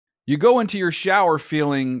You go into your shower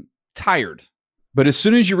feeling tired, but as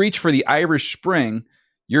soon as you reach for the Irish Spring,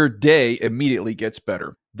 your day immediately gets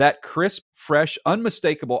better. That crisp, fresh,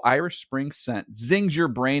 unmistakable Irish Spring scent zings your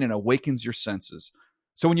brain and awakens your senses.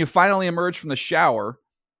 So when you finally emerge from the shower,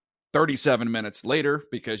 37 minutes later,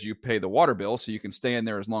 because you pay the water bill so you can stay in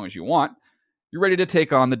there as long as you want, you're ready to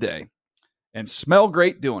take on the day. And smell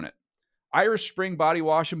great doing it. Irish Spring Body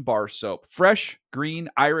Wash and Bar Soap. Fresh, green,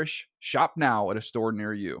 Irish. Shop now at a store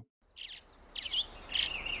near you.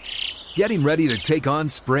 Getting ready to take on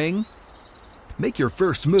spring? Make your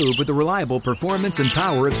first move with the reliable performance and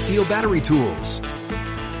power of Steel battery tools.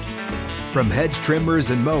 From hedge trimmers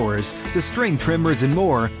and mowers to string trimmers and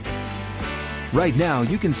more, right now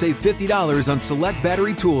you can save $50 on select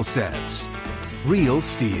battery tool sets. Real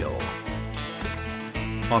Steel.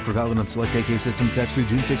 Offer valid on select AK system sets through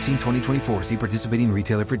June 16, 2024. See participating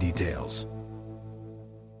retailer for details.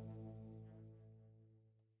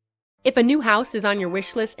 If a new house is on your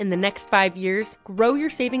wish list in the next 5 years, grow your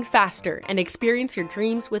savings faster and experience your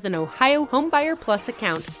dreams with an Ohio Homebuyer Plus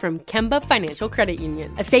account from Kemba Financial Credit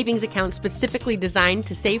Union. A savings account specifically designed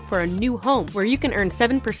to save for a new home where you can earn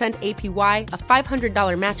 7% APY, a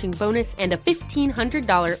 $500 matching bonus, and a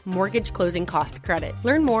 $1,500 mortgage closing cost credit.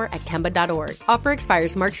 Learn more at Kemba.org. Offer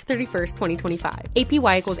expires March 31st, 2025.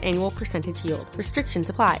 APY equals annual percentage yield. Restrictions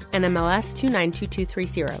apply. NMLS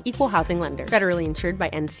 292230. Equal housing lender. Federally insured by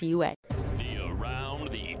NCUA. The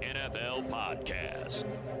Around the NFL podcast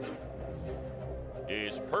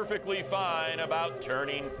is perfectly fine about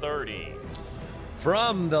turning 30.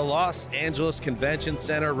 From the Los Angeles Convention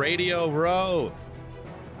Center, Radio Row,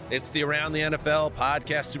 it's the Around the NFL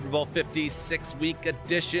podcast, Super Bowl 56-week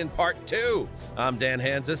edition, part 2. I'm Dan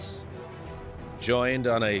Hansis, joined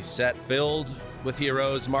on a set filled with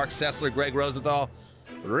heroes, Mark Sessler, Greg Rosenthal,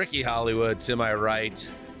 Ricky Hollywood to my right.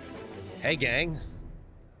 Hey, gang.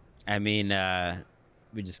 I mean,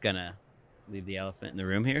 we're just gonna leave the elephant in the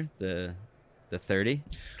room here. The 30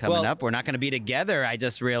 coming up. We're not gonna be together. I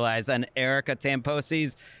just realized on Erica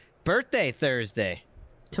Tamposi's birthday Thursday.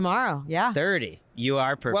 Tomorrow, yeah. 30. You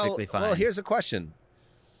are perfectly fine. Well, here's a question.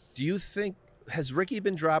 Do you think, has Ricky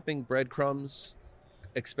been dropping breadcrumbs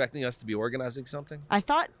expecting us to be organizing something? I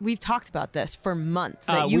thought we've talked about this for months,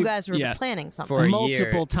 that you guys were planning something. For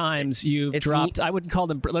multiple times you've dropped, I wouldn't call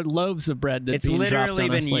them loaves of bread. It's literally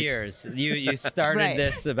been years. You started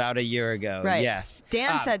this about a year ago. Right. Yes.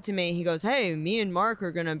 Dan said to me, he goes, hey, me and Mark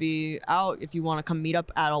are going to be out if you want to come meet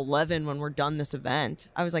up at 11 when we're done this event.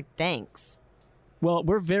 I was like, thanks. Well,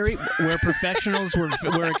 we're professionals. We're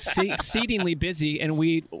exceedingly busy, and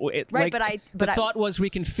the thought was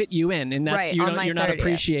we can fit you in, and that's you're not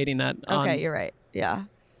appreciating that. Okay, you're right. Yeah.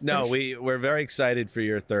 No, we're very excited for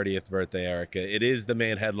your 30th birthday, Erica. It is the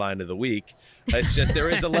main headline of the week. It's just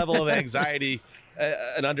there is a level of anxiety,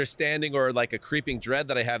 an understanding, or like a creeping dread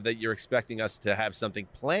that I have that you're expecting us to have something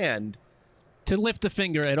planned. To lift a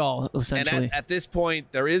finger at all, essentially. And at this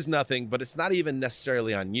point, there is nothing, but it's not even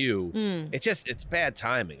necessarily on you. It's bad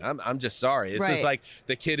timing. I'm just sorry. It's just like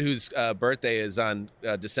the kid whose birthday is on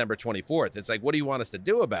December 24th. It's like, what do you want us to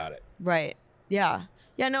do about it? Right. Yeah.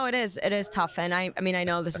 Yeah, no, it is. It is tough. And I mean, I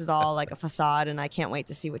know this is all like a facade, and I can't wait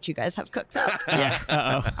to see what you guys have cooked up. Yeah.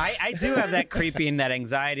 Uh-oh. I do have that creeping, that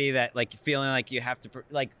anxiety, that like feeling like you have to,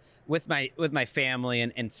 like, with my family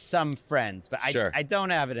and some friends, but I don't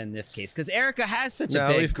have it in this case because Erica has such a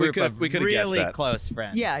big group of really close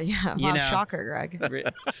friends. Yeah. Wow, shocker,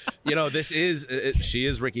 Greg. She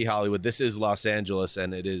is Ricky Hollywood. This is Los Angeles,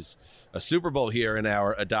 and it is a Super Bowl here in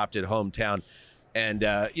our adopted hometown. And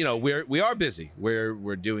we are busy.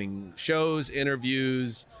 We're doing shows,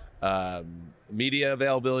 interviews, media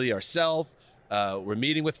availability ourselves. We're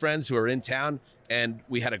meeting with friends who are in town, and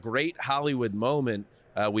we had a great Hollywood moment.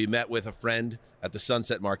 We met with a friend at the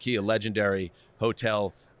Sunset Marquis, a legendary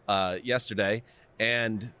hotel, yesterday,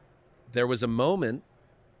 and there was a moment,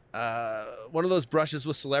 one of those brushes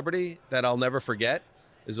with celebrity that I'll never forget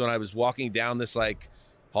is when I was walking down this like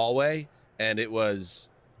hallway, and it was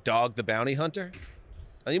Dog the Bounty Hunter.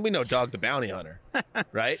 I mean, we know Dog the Bounty Hunter,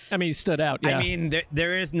 right? I mean, he stood out. Yeah. I mean,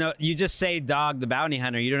 there is no. You just say Dog the Bounty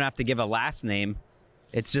Hunter. You don't have to give a last name.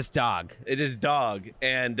 It's just Dog. It is Dog.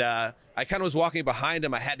 And I kind of was walking behind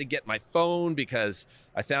him. I had to get my phone because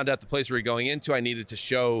I found out the place we were going into, I needed to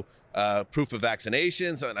show proof of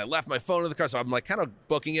vaccination. So, and I left my phone in the car. So I'm like kind of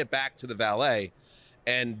booking it back to the valet.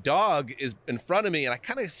 And Dog is in front of me, and I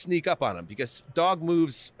kind of sneak up on him because Dog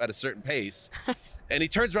moves at a certain pace. And he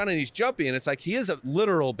turns around and he's jumpy. And it's like he is a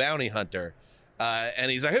literal bounty hunter.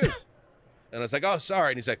 And he's like, hey. And I was like, oh,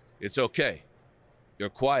 sorry. And he's like, it's okay. You're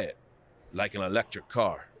quiet. Like an electric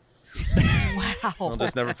car. Wow. I'll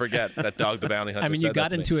just never forget that Dog the Bounty Hunter. I mean, said you got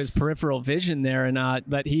that to into me. his peripheral vision there, and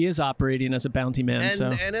but he is operating as a bounty man.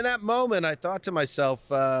 And in that moment, I thought to myself,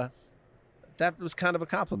 that was kind of a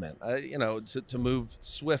compliment, to move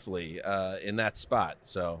swiftly in that spot.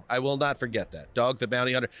 So I will not forget that. Dog the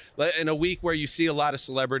Bounty Hunter. In a week where you see a lot of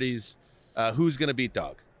celebrities, who's going to beat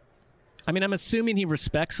Dog? I mean, I'm assuming he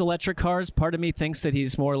respects electric cars. Part of me thinks that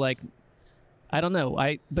he's more like, I don't know.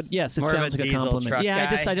 But yes, it More sounds of a like a diesel compliment. truck Yeah,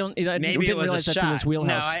 guy. I Maybe didn't it was realize a that's shot. in his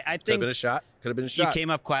wheelhouse. No, I Could have think been a shot. Could have been a you shot.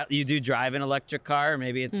 came up quiet. You do drive an electric car, or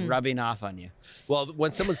maybe it's rubbing off on you. Well,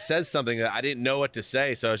 when someone says something that I didn't know what to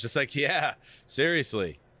say, so I was just like, yeah,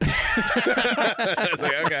 seriously. I was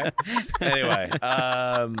like, okay. Anyway,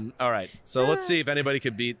 all right. So let's see if anybody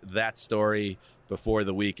could beat that story before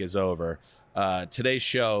the week is over. Today's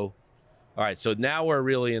show. All right, so now we're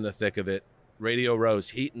really in the thick of it. Radio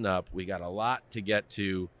Row's heating up. We got a lot to get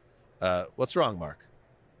to. What's wrong, Mark?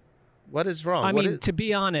 What is wrong? I mean, to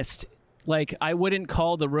be honest, like, I wouldn't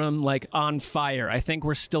call the room like on fire. I think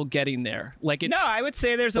we're still getting there. Like, it's No, I would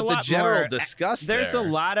say there's a But lot the general more. disgust There's there. a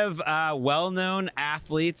lot of well-known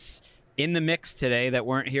athletes in the mix today that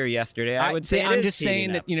weren't here yesterday. I would say I'm just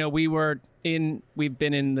saying that we've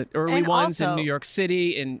been in the early And ones in also- New York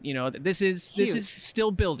City, and this is Huge.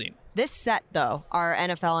 still building. This set, though, our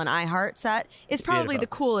NFL and iHeart set, is probably beautiful. the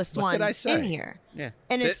coolest What one did I say? in here. Yeah.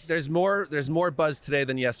 And it's There's more buzz today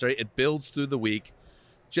than yesterday. It builds through the week.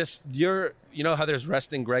 Just you know how there's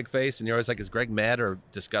resting Greg face, and you're always like, is Greg mad or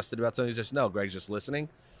disgusted about something? He's just no, Greg's just listening.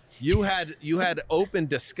 You had open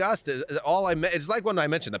disgust. It's like when I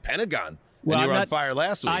mentioned the Pentagon. Well, and you were I'm on not- fire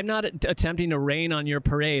last week. I'm not attempting to rain on your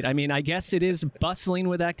parade. I mean, I guess it is bustling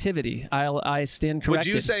with activity. I stand corrected.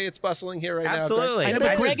 Would you say it's bustling here right Absolutely. now? I know,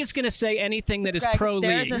 Greg? but It Greg is going to say anything that is Greg, pro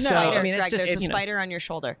there's league. a So, spider. I mean, it's Greg, just there's a you know. spider on your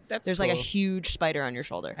shoulder. That's there's like a cool. huge spider on your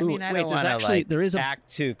shoulder. I mean, I Wait, don't there's want actually- to there is a- act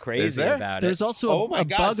too crazy Is there? about There's it. also Oh my a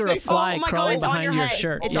God, bug or a Stacey. fly Oh my God, crawling it's on behind your your head.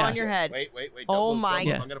 shirt. It's Yeah. on your head. Wait. Oh don't my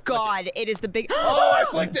move. I'm gonna flick God! It is the big. Oh, I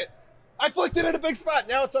flicked it. I flicked it in a big spot.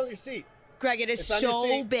 Now it's on your seat. Greg, it is It's on your so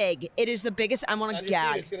seat. big. It is the biggest. I want It's to on your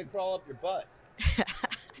seat. gag. It's going to crawl up your butt.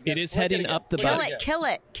 It is Flick it heading again. up the Flick butt. Kill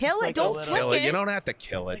it! Kill it! like a Don't little- flick Kill it. it. You don't have to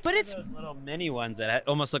kill it. But it's Those little mini ones that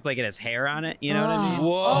almost look like it has hair on it. You know what I mean?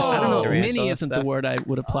 Whoa. I don't know. Tarantula Mini isn't the stuff. word I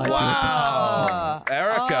would apply to it. Wow.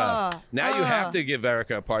 Erica. Oh. Now you have to give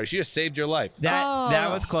Erica a party. She just saved your life. That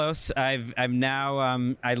Oh. was close. I'm now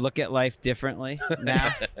I look at life differently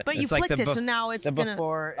now. But you It's like flicked the it, so now it's the gonna.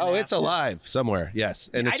 before. Oh, and it's after. alive somewhere. Yes.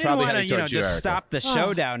 And I it's didn't probably want to, heading towards you, just Erica. stop the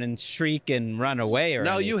showdown and shriek and run away or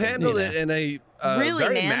No, anything, you handled it know. in a Really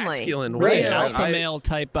very manly. masculine Really way. alpha male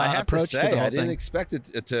type I have approach to say, to the whole I didn't thing. expect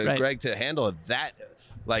it to Right. Greg to handle it that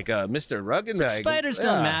like Mr. Ruggenbag. Spiders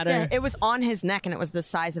don't matter. Yeah, it was on his neck, and it was the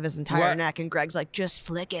size of his entire What? neck. And Greg's like, "Just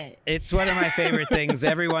flick it." It's one of my favorite things.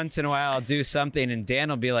 Every once in a while, I'll do something, and Dan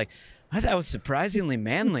will be like, "That was surprisingly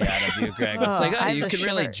manly out of you, Greg." It's like, I oh, have you the can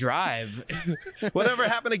really shivers. drive. Whatever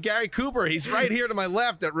happened to Gary Cooper? He's right here to my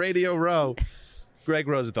left at Radio Row. Greg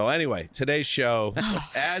Rosenthal. Anyway, today's show,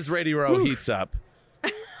 as Radio Row heats up,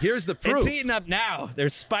 here's the proof. It's heating up now.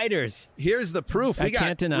 There's spiders. Here's the proof. I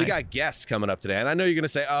can't deny. We got guests coming up today, and I know you're going to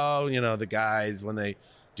say, "Oh, the guys when they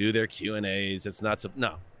do their Q&As, it's not so."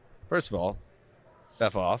 No, first of all,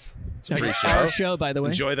 F off. It's a free show. Our show, by the way.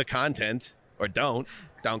 Enjoy the content, or don't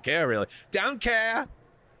care really. Don't care.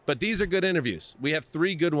 But these are good interviews. We have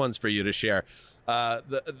 3 good ones for you to share.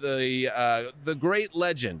 The great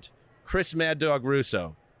legend, Chris Mad Dog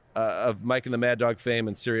Russo, of Mike and the Mad Dog fame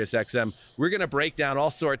and Sirius XM. We're going to break down all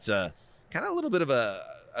sorts of kind of a little bit of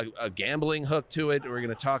a gambling hook to it. We're going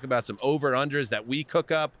to talk about some over-unders that we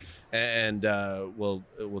cook up, and we'll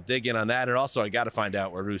dig in on that. And also, I got to find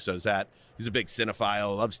out where Russo's at. He's a big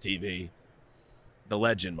cinephile, loves TV. The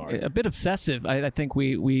legend, Mark. A bit obsessive, I think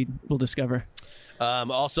we will discover.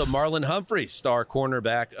 Also, Marlon Humphrey, star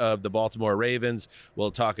cornerback of the Baltimore Ravens.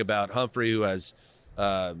 We'll talk about Humphrey, who has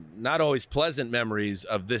not always pleasant memories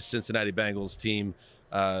of this Cincinnati Bengals team.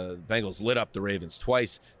 Bengals lit up the Ravens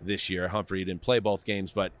twice this year. Humphrey didn't play both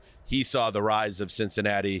games, but he saw the rise of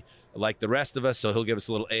Cincinnati like the rest of us, so he'll give us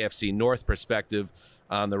a little AFC North perspective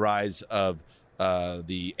on the rise of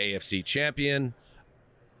the AFC champion.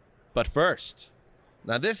 But first,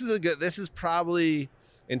 now this is probably,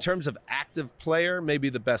 in terms of active player, maybe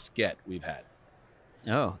the best get we've had.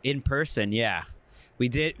 Oh, in person, yeah. We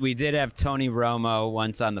did have Tony Romo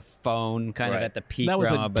once on the phone, kind of Right. at the peak That was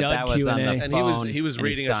a Romo, but Doug that was on the Q&A. phone. And he was and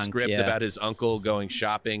reading a stunk, script yeah. about his uncle going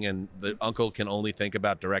shopping, and the uncle can only think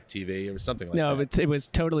about DirecTV or something like No, that. it was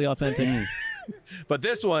totally authentic. But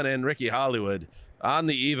this one, and Ricky Hollywood, on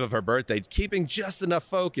the eve of her birthday, keeping just enough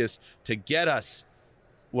focus to get us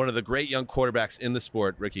one of the great young quarterbacks in the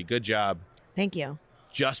sport. Ricky, good job. Thank you.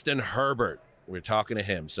 Justin Herbert. We're talking to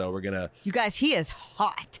him, so we're gonna. You guys, he is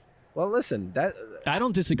hot. Well, listen, I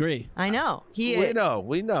don't disagree. I know. We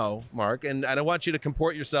know, Mark, and I want you to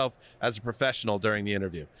comport yourself as a professional during the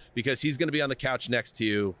interview because he's going to be on the couch next to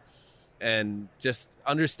you, and just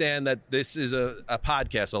understand that this is a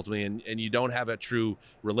podcast ultimately, and you don't have a true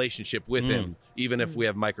relationship with him, even if we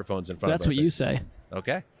have microphones in front of us. That's what you say.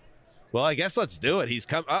 Okay. Well, I guess let's do it.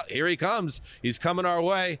 Here he comes. He's coming our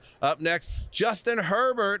way. Up next, Justin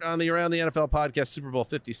Herbert on the Around the NFL podcast Super Bowl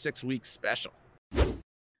 56 week special.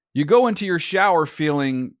 You go into your shower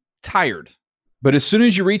feeling tired, but as soon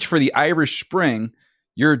as you reach for the Irish Spring,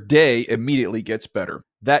 your day immediately gets better.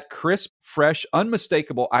 That crisp, fresh,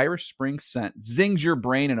 unmistakable Irish Spring scent zings your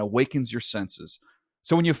brain and awakens your senses.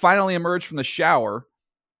 So when you finally emerge from the shower,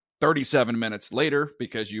 37 minutes later,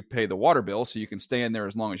 because you pay the water bill so you can stay in there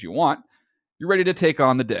as long as you want, you're ready to take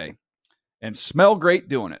on the day and smell great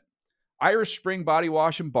doing it. Irish Spring Body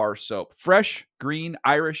Wash and Bar Soap. Fresh, green,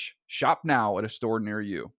 Irish. Shop now at a store near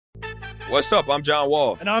you. What's up? I'm John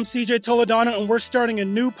Wall. And I'm CJ Toledano, and we're starting a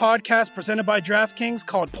new podcast presented by DraftKings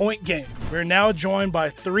called Point Game. We're now joined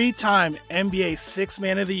by 3-time NBA Sixth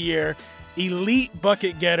Man of the Year, elite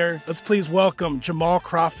bucket getter. Let's please welcome Jamal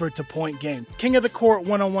Crawford to Point Game. King of the Court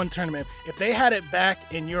one-on-one tournament. If they had it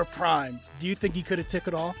back in your prime, do you think you could have took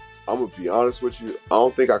it all? I'm going to be honest with you. I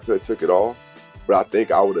don't think I could have took it all, but I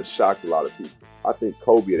think I would have shocked a lot of people. I think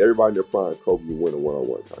Kobe and everybody in their prime, Kobe would win a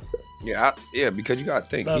one-on-one contest. Yeah, because you got to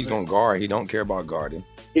think, he's going to guard. He don't care about guarding.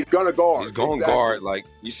 He's going to guard. He's going to guard. Like,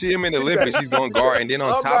 you see him in the Olympics, he's going to guard. And then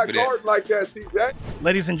on top of that. Like that, see that?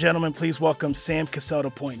 Ladies and gentlemen, please welcome Sam Cassell to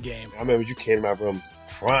Point Game. I remember you came out from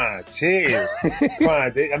prime 10.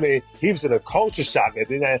 I mean, he was in a culture shock. And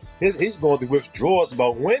then he's going through withdrawals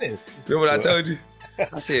about winning. Remember what I told you?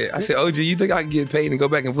 I said, OG, you think I can get paid and go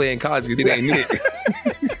back and play in college because it ain't it?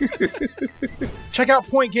 Check out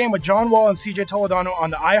Point Game with John Wall and CJ Toledano on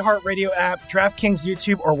the iHeartRadio app, DraftKings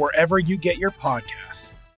YouTube, or wherever you get your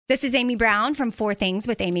podcasts. This is Amy Brown from 4 Things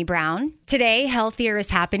with Amy Brown. Today, healthier is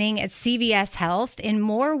happening at CVS Health in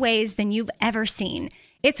more ways than you've ever seen.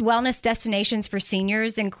 It's wellness destinations for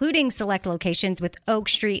seniors, including select locations with Oak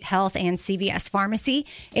Street Health and CVS Pharmacy.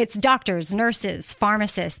 It's doctors, nurses,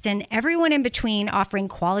 pharmacists, and everyone in between offering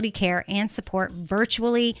quality care and support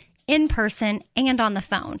virtually, in person, and on the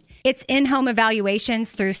phone. It's in-home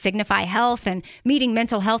evaluations through Signify Health and meeting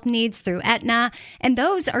mental health needs through Aetna. And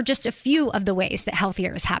those are just a few of the ways that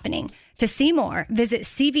healthier is happening. To see more, visit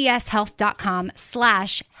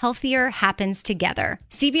cvshealth.com/healthier happens together.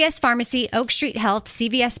 CVS Pharmacy, Oak Street Health,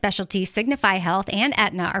 CVS Specialty, Signify Health, and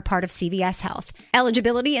Aetna are part of CVS Health.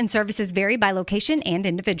 Eligibility and services vary by location and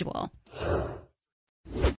individual.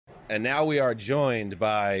 And now we are joined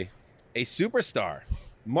by a superstar.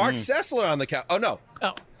 Mark Sessler on the couch. Oh, no.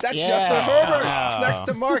 That's Justin Herbert next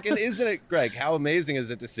to Mark. And isn't it, Greg, how amazing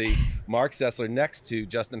is it to see Mark Sessler next to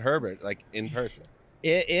Justin Herbert, like in person?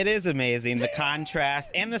 It is amazing, the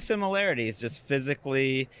contrast and the similarities, just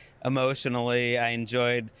physically, emotionally. I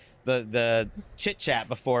enjoyed the chit-chat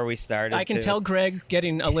before we started. I can tell Greg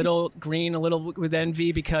getting a little green, a little with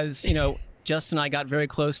envy because, Justin and I got very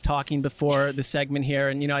close talking before the segment here.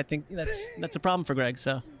 And, I think that's a problem for Greg.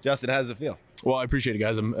 So, Justin, how does it feel? Well, I appreciate it,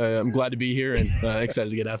 guys. I'm glad to be here and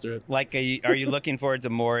excited to get after it. Like, are you looking forward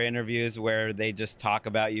to more interviews where they just talk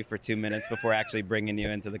about you for 2 minutes before actually bringing you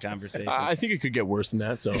into the conversation? I think it could get worse than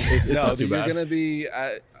that, so it's not too bad. You're going to be,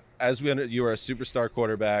 you are a superstar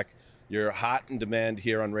quarterback. You're hot in demand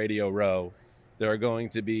here on Radio Row. There are going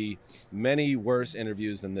to be many worse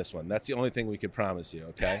interviews than this one. That's the only thing we could promise you,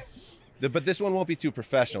 okay? But this one won't be too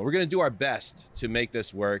professional. We're going to do our best to make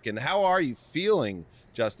this work. And how are you feeling,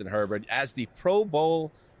 Justin Herbert, as the Pro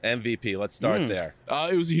Bowl MVP? Let's start there.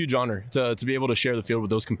 It was a huge honor to be able to share the field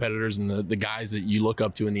with those competitors and the guys that you look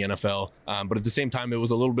up to in the NFL. But at the same time, it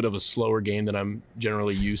was a little bit of a slower game than I'm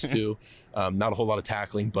generally used to. Not a whole lot of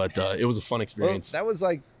tackling, but it was a fun experience. Well, that was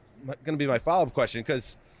going to be my follow-up question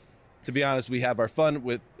because, to be honest, we have our fun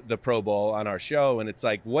with the Pro Bowl on our show. And it's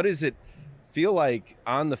like, what is it feel like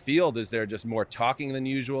on the field? Is there just more talking than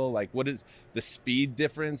usual? Like, what is the speed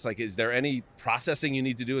difference? Like, is there any processing you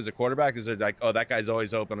need to do as a quarterback? Is there like, oh, that guy's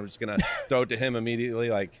always open, I'm just going to throw it to him immediately?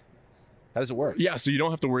 Like, how does it work? Yeah, so you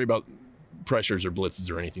don't have to worry about pressures or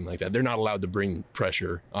blitzes or anything like that. They're not allowed to bring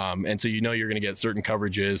pressure. And so you're going to get certain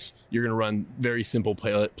coverages. You're going to run very simple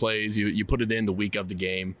plays. You put it in the week of the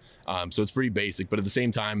game. So it's pretty basic. But at the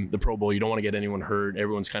same time, the Pro Bowl, you don't want to get anyone hurt.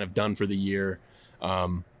 Everyone's kind of done for the year.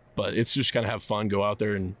 But it's just kind of have fun, go out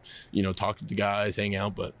there and, talk to the guys, hang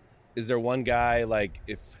out. But is there one guy, like,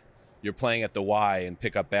 if you're playing at the Y and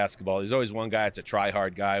pick up basketball, there's always one guy that's a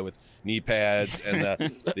try-hard guy with knee pads and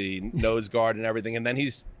the nose guard and everything, and then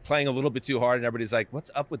he's playing a little bit too hard, and everybody's like, what's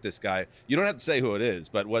up with this guy? You don't have to say who it is,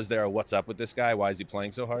 but was there a what's up with this guy? Why is he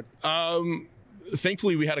playing so hard?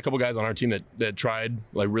 Thankfully, we had a couple guys on our team that tried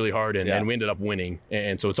like really hard, and we ended up winning.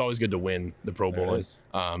 And so it's always good to win the Pro Bowl.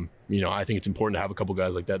 And, I think it's important to have a couple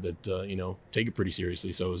guys like that take it pretty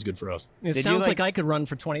seriously. So it was good for us. It sounds like I could run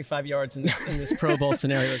for 25 yards in this Pro Bowl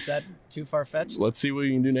scenario. Is that too far-fetched? Let's see what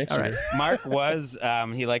you can do next year. Right. Mark was,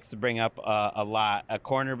 he likes to bring up a lot, a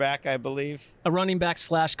cornerback, I believe. A running back /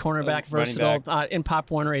 cornerback, versatile, in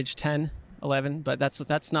Pop Warner, age 10. 11, but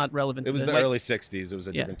that's not relevant. It was the early 60s. It was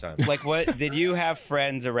a different time. Like, what did you have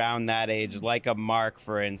friends around that age, like a Mark,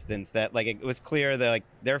 for instance, that like it was clear that like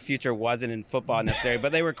their future wasn't in football necessarily,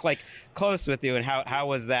 but they were like close with you, and how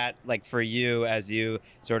was that like for you as you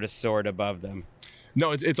sort of soared above them?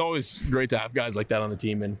 No, it's always great to have guys like that on the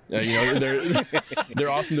team, and they're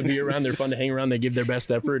awesome to be around. They're fun to hang around. They give their best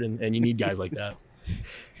effort, and you need guys like that.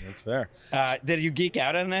 That's fair. Did you geek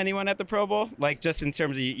out on anyone at the Pro Bowl? Like, just in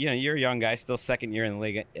terms of, you're a young guy, still second year in the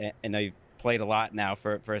league. I know you've played a lot now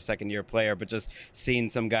for a second-year player, but just seeing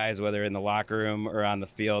some guys, whether in the locker room or on the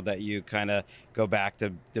field, that you kind of go back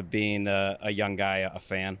to being a young guy, a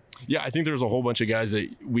fan? Yeah, I think there's a whole bunch of guys that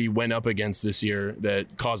we went up against this year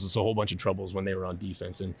that caused us a whole bunch of troubles when they were on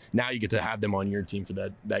defense. And now you get to have them on your team for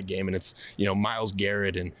that game. And it's, Myles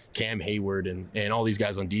Garrett and Cam Hayward and all these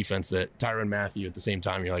guys on defense, that Tyrann Mathieu at the same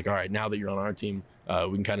time. You're like, all right, now that you're on our team,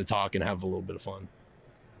 we can kind of talk and have a little bit of fun.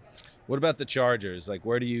 What about the Chargers? Like,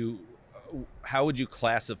 how would you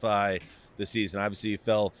classify the season? Obviously, you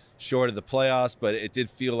fell short of the playoffs, but it did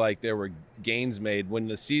feel like there were gains made. When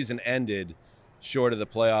the season ended short of the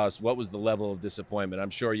playoffs, what was the level of disappointment? I'm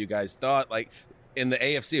sure you guys thought, like, in the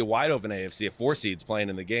AFC, a wide-open AFC, a 4 seeds playing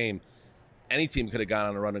in the game, any team could have gone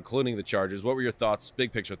on a run, including the Chargers. What were your thoughts,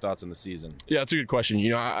 big-picture thoughts on the season? Yeah, that's a good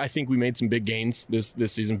question. I think we made some big gains this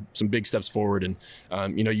season, some big steps forward.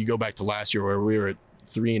 And, you go back to last year where we were at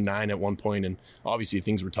 3-9 at one point, and obviously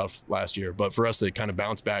things were tough last year, but for us to kind of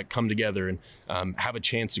bounce back, come together, and have a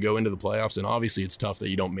chance to go into the playoffs, and obviously it's tough that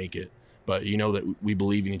you don't make it, but that we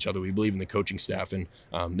believe in each other, we believe in the coaching staff, and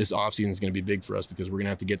this offseason is going to be big for us because we're going to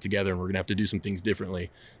have to get together and we're going to have to do some things differently,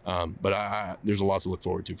 but there's a lot to look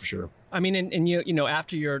forward to for sure. I mean, and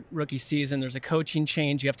after your rookie season, there's a coaching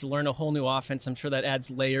change, you have to learn a whole new offense. I'm sure that adds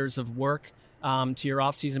layers of work to your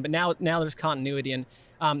offseason, but now there's continuity, and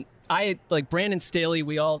I like Brandon Staley.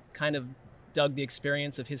 We all kind of dug the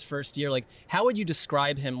experience of his first year. Like, how would you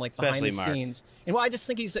describe him, like, behind the scenes? And I just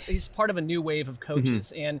think he's part of a new wave of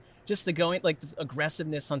coaches, and just the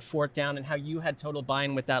aggressiveness on fourth down, and how you had total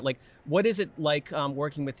buy-in with that. Like, what is it like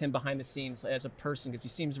working with him behind the scenes as a person? Because he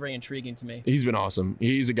seems very intriguing to me. He's been awesome.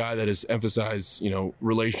 He's a guy that has emphasized,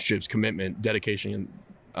 relationships, commitment, dedication,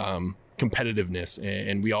 and competitiveness,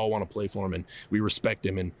 and we all want to play for him, and we respect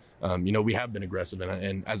him, and we have been aggressive,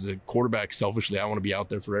 and as a quarterback, selfishly, I want to be out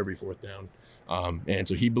there for every fourth down, and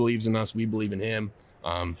so he believes in us, we believe in him,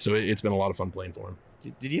 so it's been a lot of fun playing for him.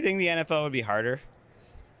 Did you think the NFL would be harder?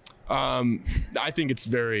 I think it's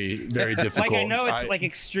very, very difficult. Like, I know it's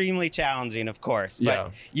extremely challenging, of course,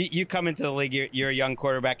 but you come into the league, you're a young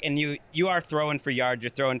quarterback, and you are throwing for yards,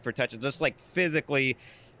 you're throwing for touches, just like physically.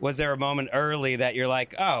 Was there a moment early that you're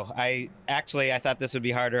like, oh, I thought this would be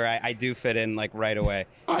harder. I do fit in like right away.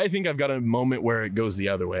 I think I've got a moment where it goes the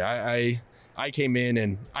other way. I came in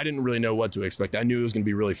and I didn't really know what to expect. I knew it was going to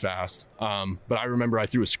be really fast. But I remember I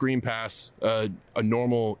threw a screen pass, a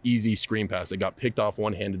normal, easy screen pass that got picked off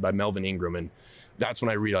one-handed by Melvin Ingram. And that's when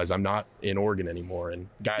I realized I'm not in Oregon anymore, and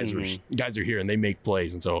guys are here and they make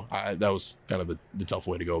plays, and so that was kind of the tough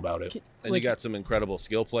way to go about it. And you got some incredible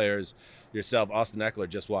skill players yourself. Austin Eckler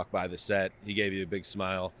just walked by the set. He gave you a big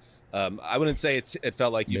smile. I wouldn't say it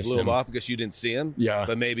felt like you blew him off because you didn't see him. Yeah.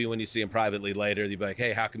 But maybe when you see him privately later, you'd be like,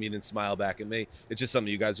 hey, how come you didn't smile back at me? It's just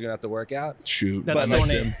something you guys are gonna have to work out. Shoot. That's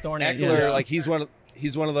thorny. Eckler, like he's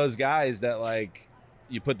one of those guys that like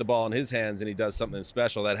you put the ball in his hands and he does something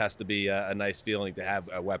special. That has to be a nice feeling to have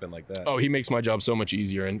a weapon like that. Oh, he makes my job so much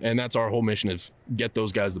easier, and that's our whole mission, is get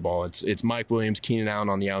those guys the ball. It's Mike Williams, Keenan Allen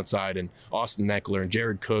on the outside, and Austin Eckler and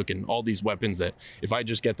Jared Cook and all these weapons that if I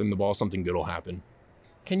just get them the ball, something good will happen.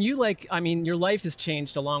 Can you your life has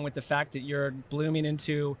changed along with the fact that you're blooming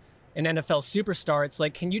into an NFL superstar. It's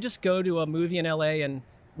like, can you just go to a movie in LA and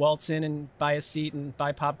waltz in and buy a seat and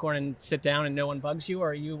buy popcorn and sit down and no one bugs you,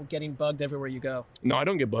 or are you getting bugged everywhere you go? No, I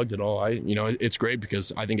don't get bugged at all. It's great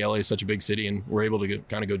because I think LA is such a big city and we're able to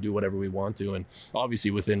kind of go do whatever we want to, and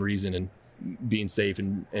obviously within reason and being safe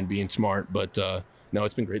and being smart. But no,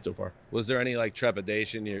 it's been great so far. Was there any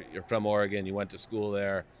trepidation? You're from Oregon, you went to school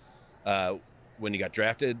there. when you got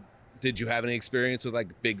drafted. Did you have any experience with like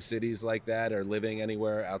big cities like that or living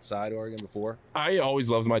anywhere outside Oregon before? I always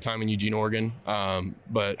loved my time in Eugene, Oregon.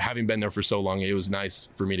 But having been there for so long, it was nice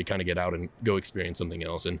for me to kind of get out and go experience something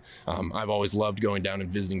else. And I've always loved going down and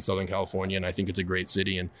visiting Southern California. And I think it's a great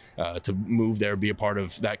city. And to move there, be a part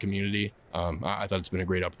of that community, I thought it's been a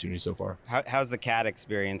great opportunity so far. How's the cat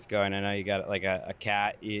experience going? I know you got like a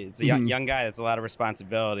cat. It's a young guy. That's a lot of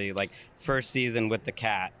responsibility. Like first season with the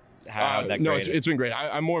cat. No, it's been great.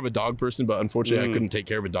 I'm more of a dog person, but unfortunately I couldn't take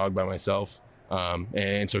care of a dog by myself.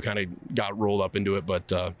 And so kind of got rolled up into it, but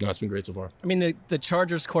no, it's been great so far. I mean, the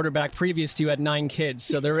Chargers quarterback previous to you had 9 kids,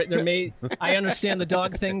 so there may I understand the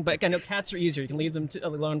dog thing, but I know cats are easier. You can leave them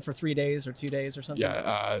alone for 3 days or 2 days or something.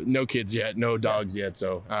 Yeah, no kids yet, no dogs yet,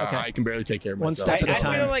 so I can barely take care of myself. One step at a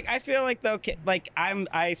time. I feel like though, like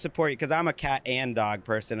I support you because I'm a cat and dog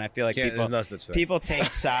person. I feel like there's no such thing. People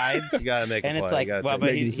take sides. You gotta make a and play. It's like, You well, gotta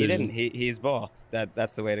but take he didn't. He's both.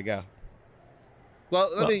 That's the way to go. Well,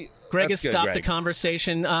 let me. Greg that's has good, stopped Greg. the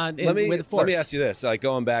conversation Let Force. me ask you this: like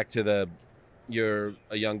going back to you're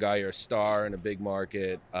a young guy, you're a star in a big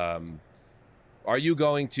market. Are you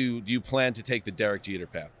going to? Do you plan to take the Derek Jeter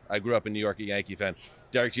path? I grew up in New York, a Yankee fan.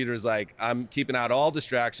 Derek Jeter is like, I'm keeping out all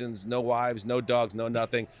distractions, no wives, no dogs, no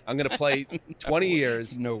nothing. I'm going to play 20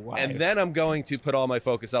 years, no wives, and then I'm going to put all my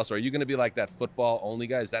focus elsewhere. Are you going to be like that football only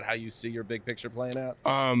guy? Is that how you see your big picture playing out?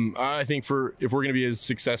 I think if we're going to be as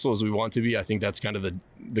successful as we want to be, I think that's kind of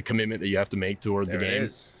the commitment that you have to make toward the game. It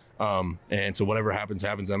is. And so whatever happens.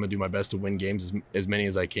 I'm going to do my best to win games as many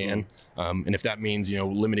as I can. And if that means,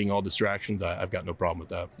 limiting all distractions, I've got no problem with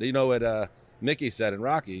that. You know what Mickey said in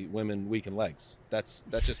Rocky, women weaken legs. That's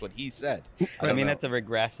just what he said. I mean, that's a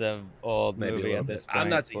regressive old movie at this point. I'm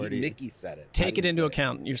not Mickey said it. Take it into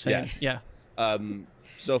account, you're saying. Yes. Yeah.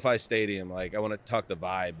 SoFi Stadium, like I want to talk the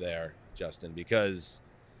vibe there, Justin, because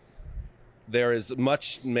there is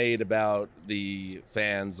much made about the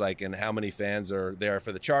fans, like, and how many fans are there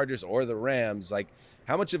for the Chargers or the Rams. Like,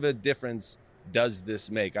 how much of a difference does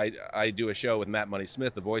this make? I do a show with Matt Money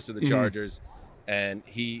Smith, the voice of the Chargers, and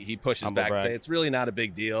he pushes Humble back brag. and say it's really not a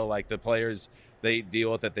big deal. Like the players, they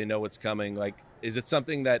deal with it, they know what's coming. Like, is it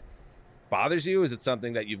something that bothers you? Is it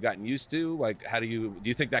something that you've gotten used to? Like, how do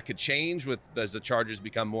you think that could change as the Chargers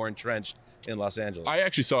become more entrenched in Los Angeles? I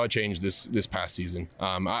actually saw a change this past season.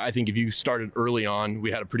 I think if you started early on,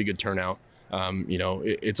 we had a pretty good turnout.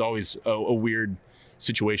 It's always a weird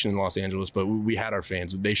situation in Los Angeles, but we had our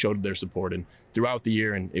fans. They showed their support, and throughout the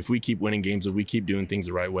year, and if we keep winning games, if we keep doing things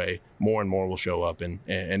the right way, more and more will show up, and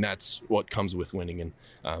that's what comes with winning.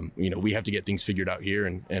 And we have to get things figured out here,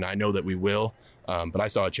 and I know that we will. But I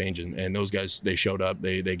saw a change, and those guys, they showed up,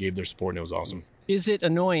 they gave their support, and it was awesome. Is it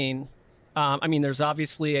annoying? I mean, there's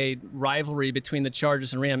obviously a rivalry between the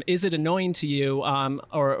Chargers and Rams. Is it annoying to you,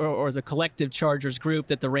 or the collective Chargers group,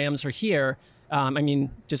 that the Rams are here? I mean,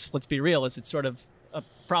 just let's be real. Is it sort of a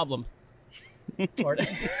problem?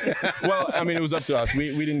 Well, I mean, it was up to us.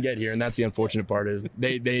 We didn't get here, and that's the unfortunate part. Is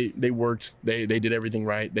they worked, they did everything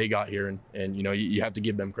right. They got here, and you have to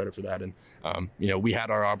give them credit for that. And we had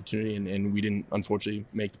our opportunity, and we didn't unfortunately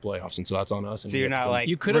make the playoffs, and so that's on us. And so you're not like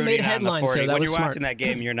you could have made headlines. So that when was you're smart. watching that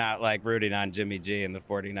game, you're not like rooting on Jimmy G and the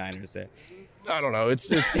 49ers. There. I don't know. It's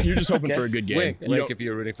you're just hoping for a good game. Wink if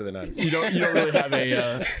you're rooting for the Niners. You don't really have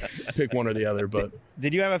a pick one or the other. But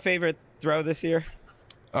did you have a favorite throw this year?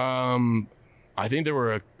 I think there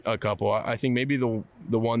were a couple. I think maybe the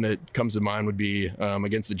one that comes to mind would be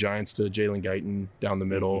against the Giants to Jalen Guyton down the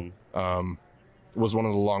middle. Was one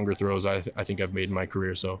of the longer throws I think I've made in my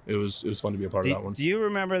career. So it was fun to be a part of that one. Do you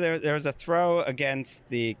remember there was a throw against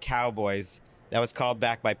the Cowboys that was called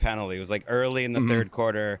back by penalty? It was like early in the third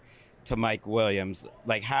quarter to Mike Williams.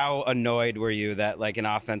 Like, how annoyed were you that like an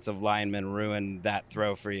offensive lineman ruined that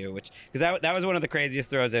throw for you? Because that was one of the craziest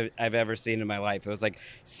throws I've ever seen in my life. It was like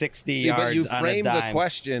 60 yards but you on framed a dime. the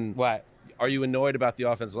question. What? Are you annoyed about the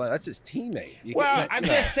offensive line? That's his teammate. I'm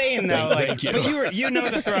just saying though. Thank you. But you know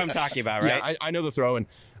the throw I'm talking about, right? Yeah, I know the throw, and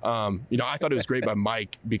I thought it was great by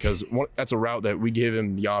Mike because that's a route that we gave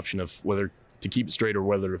him the option of whether to keep it straight or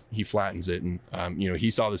whether he flattens it, and he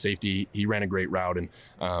saw the safety, he ran a great route,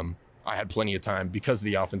 and I had plenty of time because of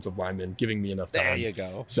the offensive lineman giving me enough time. There you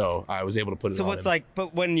go. So I was able to put it on So what's him. like,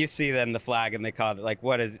 but when you see then the flag and they call it, like,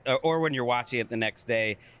 what is, or when you're watching it the next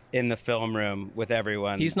day in the film room with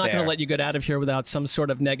everyone. He's not going to let you get out of here without some sort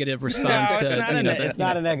of negative No, response. it's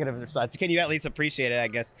not a negative response. Can you at least appreciate it, I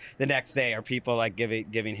guess, the next day? Are people like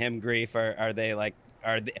giving him grief, or are they like,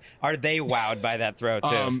 are they wowed by that throw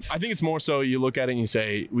too? I think it's more so you look at it and you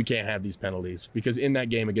say, we can't have these penalties, because in that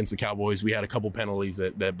game against the Cowboys, we had a couple penalties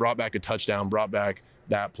that brought back a touchdown, brought back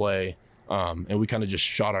that play. And we kind of just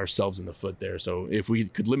shot ourselves in the foot there. So if we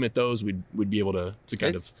could limit those, we'd be able to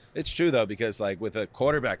kind of. It's true though, because like with a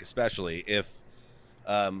quarterback, especially if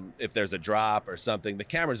there's a drop or something, the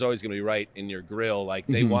camera's always going to be right in your grill. Like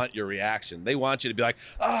they want your reaction. They want you to be like,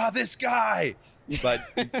 this guy. But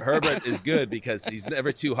Herbert is good because he's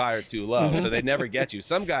never too high or too low. So they never get you.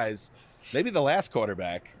 Some guys, maybe the last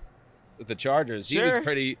quarterback with the Chargers, he was a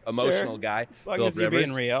pretty emotional guy. As long as you're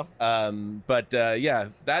being real. But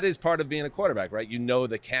that is part of being a quarterback, right? You know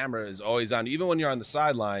the camera is always on. Even when you're on the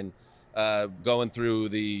sideline going through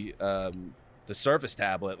the Surface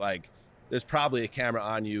tablet, like there's probably a camera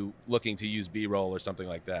on you looking to use B-roll or something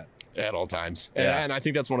like that. At all times. Yeah. And I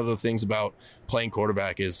think that's one of the things about playing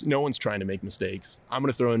quarterback is no one's trying to make mistakes. I'm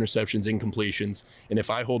going to throw interceptions, incompletions. And if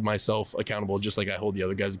I hold myself accountable, just like I hold the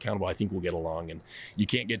other guys accountable, I think we'll get along. And you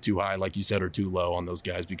can't get too high, like you said, or too low on those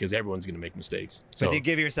guys because everyone's going to make mistakes. So do you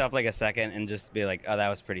give yourself like a second and just be like, oh, that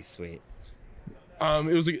was pretty sweet?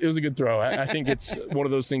 It was a good throw. I think it's one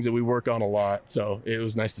of those things that we work on a lot. So it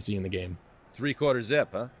was nice to see in the game. 3/4 zip,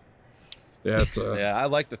 huh? Yeah, I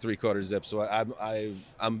like the 3/4 zip, so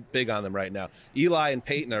I'm big on them right now. Eli and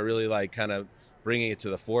Peyton are really like kind of bringing it to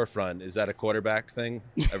the forefront. Is that a quarterback thing?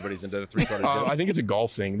 Everybody's into the 3/4 zip. I think it's a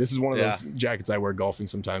golf thing. This is one of those jackets I wear golfing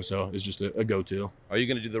sometimes, so it's just a go-to. Are you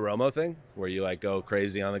going to do the Romo thing, where you like go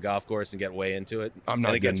crazy on the golf course and get way into it? I'm not.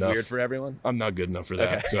 And it good gets enough. weird for everyone. I'm not good enough for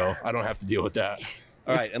that, so I don't have to deal with that.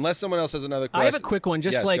 All right, unless someone else has another question. I have a quick one.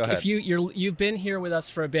 Just yes, like go ahead. if you've been here with us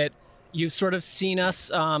for a bit. You've sort of seen us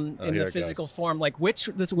in the physical form. Like, which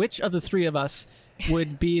of the three of us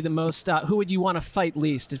would be the most? Who would you want to fight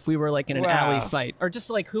least if we were like in an alley fight, or just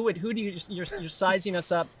like who do you? You're sizing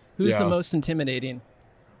us up. Who's the most intimidating?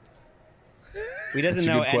 We doesn't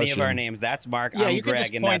know any of our names. That's Mark. Yeah, I'm you can Greg,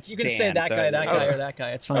 just and point. that's You can Dan, say that guy, that guy, or that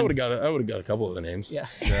guy. It's fine. I would have got a couple of the names. Yeah.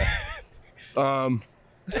 How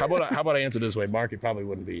about I answer this way? Mark, it probably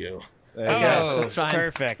wouldn't be you. That's fine.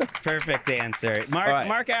 Perfect answer.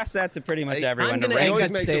 Mark asked that to pretty much everyone. It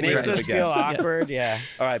always makes it weird us feel awkward. Yeah.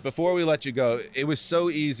 All right, before we let you go, it was so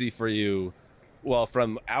easy for you, well,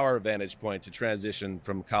 from our vantage point, to transition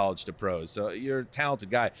from college to pros. So you're a talented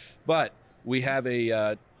guy, but we have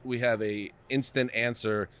a instant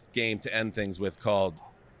answer game to end things with called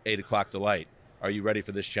 8 O'Clock Delight. Are you ready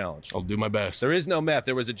for this challenge? I'll do my best. There is no math.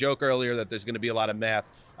 There was a joke earlier that there's going to be a lot of math.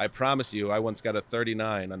 I promise you, I once got a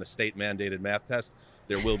 39 on a state-mandated math test.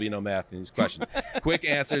 There will be no math in these questions. Quick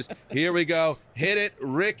answers. Here we go. Hit it,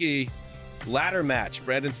 Ricky. Ladder match.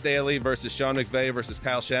 Brandon Staley versus Sean McVay versus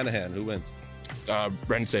Kyle Shanahan. Who wins?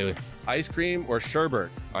 Brandon Staley. Ice cream or sherbet?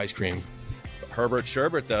 Ice cream. Herbert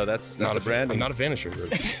Sherbert, though. That's not a branding. I'm not a fan of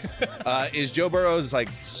sherbet. Is Joe Burrow's like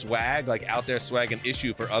swag, like out there swag, an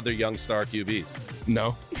issue for other young star QBs?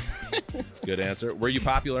 No. Good answer. Were you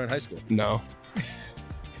popular in high school? No.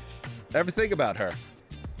 Ever think about her?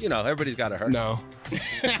 You know, everybody's got a her. No.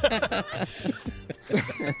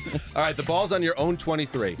 All right, the ball's on your own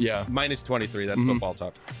 23. Yeah. Minus 23. That's football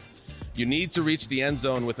talk. You need to reach the end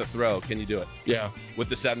zone with a throw. Can you do it? Yeah. With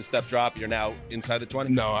the 7-step drop, you're now inside the 20?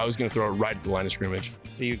 No, I was going to throw it right at the line of scrimmage.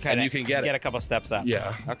 So you can get a couple steps up.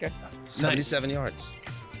 Yeah. Okay. 77 yards.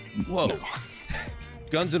 Whoa. No.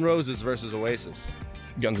 Guns N' Roses versus Oasis.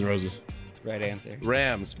 Guns N' Roses. Right answer.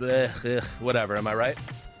 Rams. Blech, ugh, whatever. Am I right?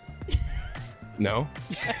 No.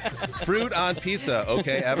 Fruit on pizza.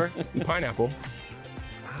 Okay, ever? Pineapple.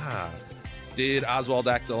 Did Oswald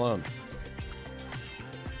act alone?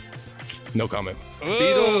 No comment.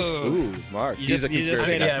 Beatles. Ooh, Mark. He's a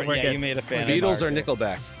conspiracy guy. You made a fan. Beatles or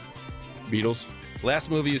Nickelback? Beatles. Last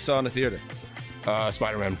movie you saw in the theater?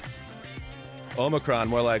 Spider-Man. Omicron.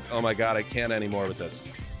 More like, oh my God, I can't anymore with this.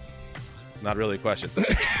 Not really a question.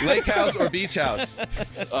 Lake house or beach house?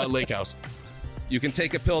 Lake house. You can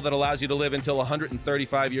take a pill that allows you to live until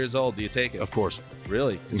 135 years old. Do you take it? Of course.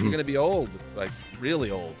 Really? Because we're going to be old, like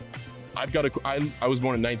really old. I was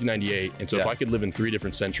born in 1998, and so if I could live in 3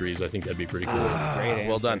 different centuries, I think that'd be pretty cool. Great,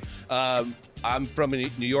 well done. I'm from New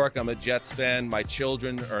York. I'm a Jets fan. My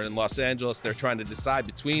children are in Los Angeles. They're trying to decide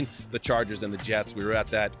between the Chargers and the Jets. We were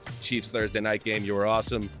at that Chiefs Thursday night game. You were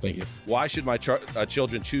awesome. Thank you. Why should my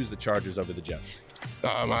children choose the Chargers over the Jets?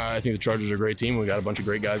 I think the Chargers are a great team. We got a bunch of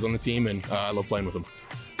great guys on the team, and I love playing with them.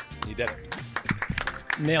 You did it.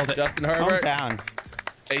 Nailed it. Justin Herbert. Hometown.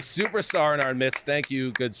 A superstar in our midst. Thank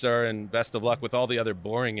you, good sir, and best of luck with all the other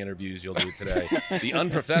boring interviews you'll do today. The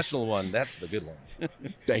unprofessional one, that's the good one.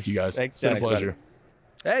 Thank you, guys. Thanks, It's been a pleasure.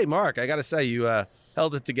 Hey, Mark, I got to say, you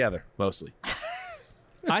held it together, mostly.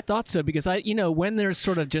 I thought so because when there's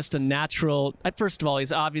sort of just a natural, first of all,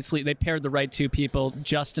 he's obviously, they paired the right two people,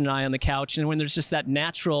 Justin and I on the couch. And when there's just that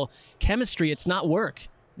natural chemistry, it's not work.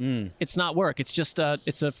 it's not work. It's just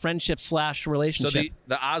it's a friendship / relationship. So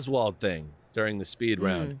the Oswald thing during the speed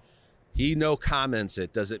round, he no comments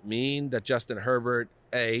it. Does it mean that Justin Herbert,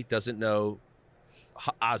 A, doesn't know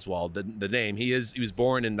Oswald, the name? He was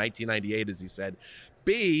born in 1998, as he said.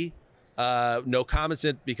 B, no comments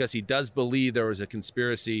it because he does believe there was a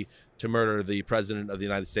conspiracy to murder the president of the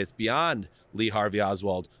United States beyond Lee Harvey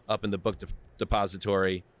Oswald up in the book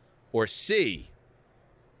depository. Or C,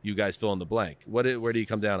 you guys fill in the blank. Where do you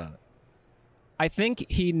come down on it? I think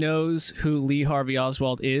he knows who Lee Harvey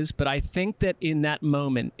Oswald is, but I think that in that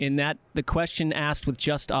moment, the question asked with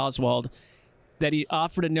just Oswald, that he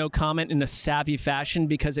offered a no comment in a savvy fashion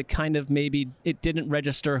because it kind of it didn't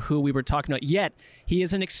register who we were talking about. Yet he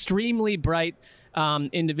is an extremely bright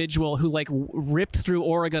individual who ripped through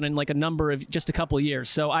Oregon in just a couple of years.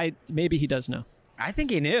 So maybe he does know. I think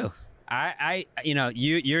he knew.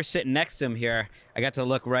 You're sitting next to him here. I got to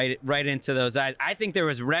look right into those eyes. I think there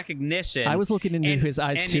was recognition. I was looking into his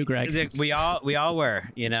eyes too, Greg. We all were.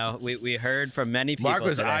 We heard from many people. Mark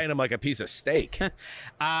was today. eyeing him like a piece of steak.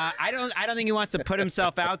 I don't think he wants to put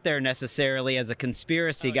himself out there necessarily as a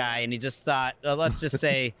conspiracy guy, and he just thought, let's just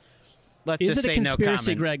say. Is it a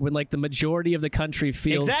conspiracy, no comment. Greg, when the majority of the country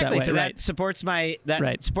feels exactly. that way? So right. that supports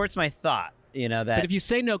my thought. That. But if you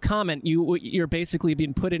say no comment, you're basically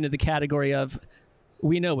being put into the category of,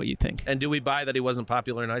 we know what you think. And do we buy that he wasn't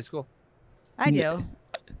popular in high school? I do.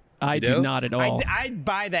 I do not at all. I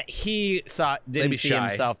buy that he didn't see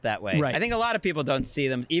himself that way. Right. I think a lot of people don't see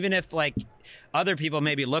them, even if other people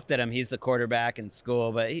maybe looked at him. He's the quarterback in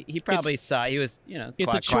school, but he probably saw he was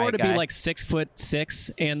It's a chore to be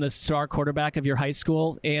 6'6" and the star quarterback of your high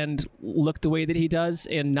school and look the way that he does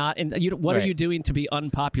and not. And what are you doing to be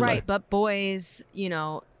unpopular? Right, but boys,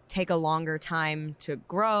 take a longer time to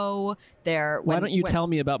grow. Why don't you tell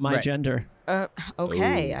me about my gender?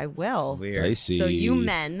 Okay, Ooh. I will. Weird. I see. So you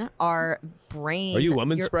men are brain. Are you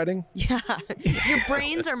woman spreading? Yeah, your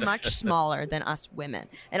brains are much smaller than us women,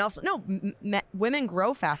 and also women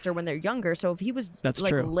grow faster when they're younger. So if he was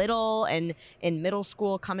true. Little and in middle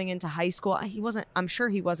school coming into high school, I'm sure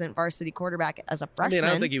he wasn't varsity quarterback as a freshman. I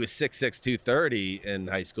don't think he was 6'6", 230 in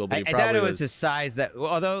high school, but he probably thought it was his size that.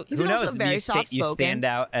 Although he who was knows, also very soft-spoken. You stand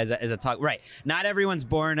out as a talk. Right. Not everyone's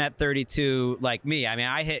born at 32 like me. I mean,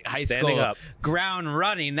 I hit high Standing school up. ground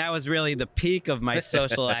running. That was really the peak of my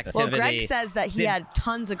social activity. Well, Greg says that he had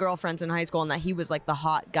tons of girlfriends in high school and that he was the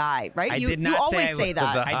hot guy, right? You always say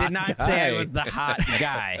that. I did not say I was the hot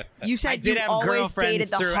guy. You said I did you have always dated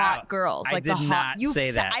the throughout. hot girls. I did not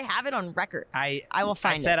say that. I have it on record. I will I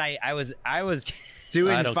find said it. I was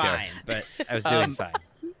doing I don't fine, care. but I was doing fine.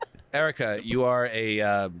 Erica, you are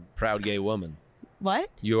a proud gay woman. What?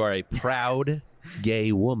 You are a proud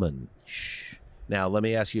gay woman. Now, let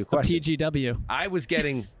me ask you a question. PGW. I was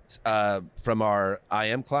getting from our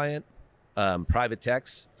IM client private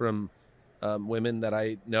texts from women that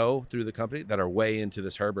I know through the company that are way into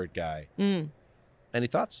this Herbert guy. Any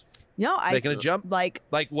thoughts? No, Making a jump? Like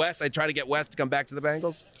Wes? I try to get Wes to come back to the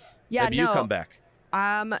Bengals? Yeah, Maybe you come back.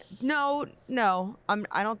 No.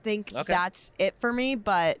 I don't think Okay. that's it for me,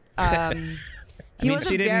 but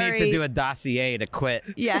she didn't need to do a dossier to quit.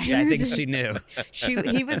 Yeah, I think she knew.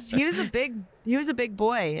 He was a big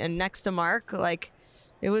boy, and next to Mark, that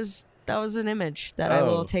was an image that I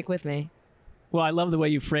will take with me. Well, I love the way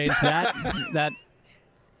you phrased that.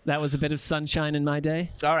 That was a bit of sunshine in my day.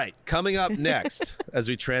 All right, coming up next, as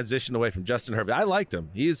we transition away from Justin Herbert, I liked him.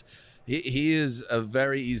 He is a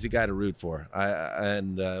very easy guy to root for,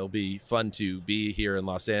 and it'll be fun to be here in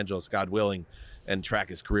Los Angeles, God willing, and track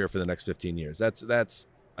his career for the next 15 years. That's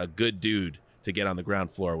a good dude to get on the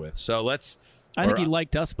ground floor with. So I think he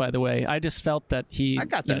liked us, by the way. I just felt that I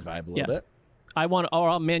got that vibe a little bit.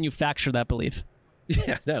 I'll manufacture that belief.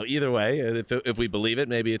 Yeah, no, either way, if we believe it,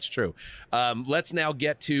 maybe it's true. Let's now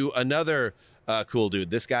get to another cool dude.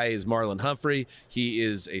 This guy is Marlon Humphrey. He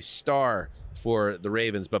is a star for the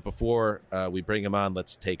Ravens. But before we bring him on,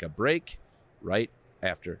 let's take a break right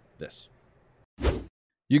after this.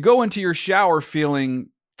 You go into your shower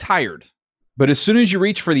feeling tired, but as soon as you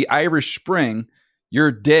reach for the Irish Spring, your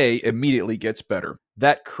day immediately gets better.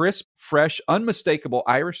 That crisp, fresh, unmistakable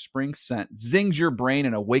Irish Spring scent zings your brain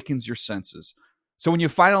and awakens your senses. So when you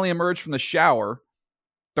finally emerge from the shower,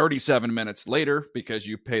 37 minutes later, because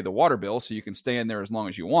you pay the water bill so you can stay in there as long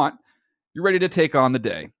as you want, you're ready to take on the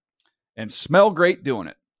day. And smell great doing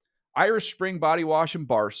it. Irish Spring Body Wash and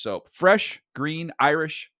Bar Soap. Fresh, green,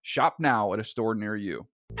 Irish. Shop now at a store near you.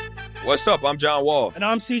 What's up? I'm John Wall. And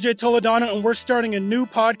I'm CJ Toledano, and we're starting a new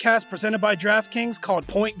podcast presented by DraftKings called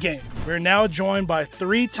Point Game. We're now joined by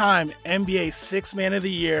 3-time NBA Sixth Man of the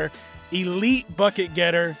Year, elite bucket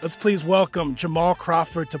getter. Let's please welcome Jamal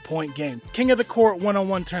Crawford to Point Game. King of the Court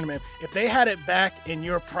one-on-one tournament. If they had it back in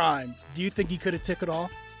your prime, do you think you could have took it all?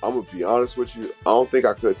 I'm going to be honest with you. I don't think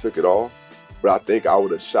I could have took it all, but I think I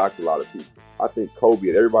would have shocked a lot of people. I think Kobe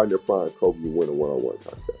and everybody in their prime, Kobe would win a one-on-one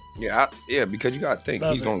contest. Yeah, because you got to think.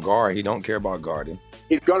 He's going to guard. He don't care about guarding.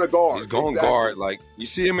 He's going to guard. He's going to guard. Like, you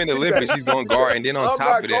see him in the Olympics, he's going to guard. And then on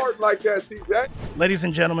top of that. I'm not guarding like that, CJ. Ladies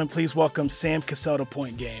and gentlemen, please welcome Sam Cassell to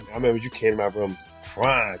Point Game. I remember you came out from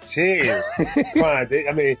crying, tears, crying.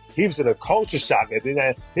 I mean, he was in a culture shock. And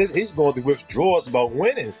then he's going through withdrawals about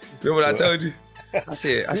winning. Remember what I told you? I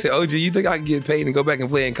said, OG, you think I can get paid and go back and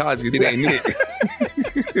play in college because it ain't it?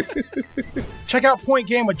 Check out Point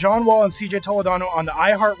Game with John Wall and CJ Toledano on the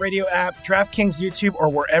iHeartRadio app, DraftKings YouTube, or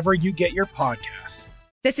wherever you get your podcasts.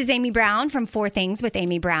 This is Amy Brown from 4 Things with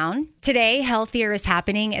Amy Brown. Today, healthier is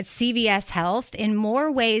happening at CVS Health in more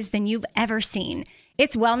ways than you've ever seen.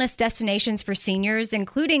 It's wellness destinations for seniors,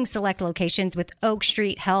 including select locations with Oak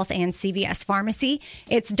Street Health and CVS Pharmacy.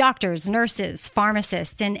 It's doctors, nurses,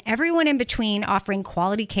 pharmacists, and everyone in between offering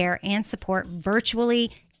quality care and support virtually,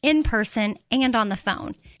 in person, and on the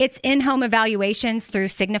phone. It's in-home evaluations through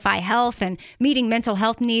Signify Health and meeting mental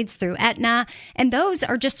health needs through Aetna. And those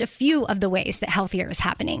are just a few of the ways that healthier is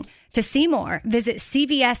happening. To see more, visit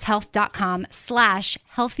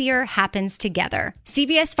cvshealth.com/healthier happens together.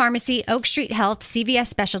 CVS Pharmacy, Oak Street Health, CVS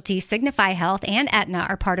Specialty, Signify Health, and Aetna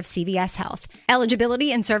are part of CVS Health.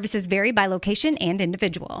 Eligibility and services vary by location and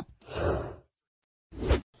individual.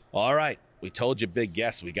 All right. We told you, big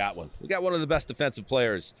guess. We got one. We got one of the best defensive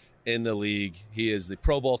players in the league. He is the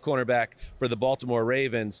Pro Bowl cornerback for the Baltimore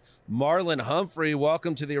Ravens. Marlon Humphrey,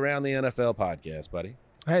 welcome to the Around the NFL podcast, buddy.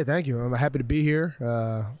 Hey, thank you. I'm happy to be here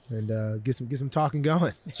and get some talking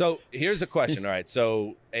going. So here's a question. All right.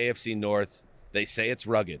 So AFC North, they say it's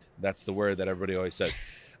rugged. That's the word that everybody always says.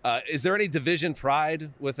 Is there any division pride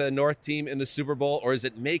with a North team in the Super Bowl, or does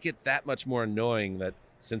it make it that much more annoying that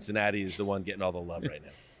Cincinnati is the one getting all the love right now?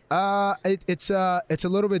 It's a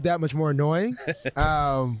little bit that much more annoying,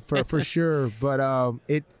 for sure. But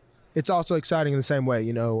it's also exciting in the same way.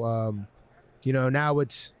 Now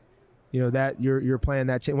it's, that you're playing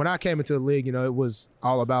that team. When I came into the league, it was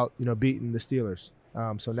all about beating the Steelers.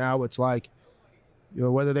 So now it's like,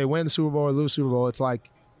 whether they win the Super Bowl or lose Super Bowl, it's like,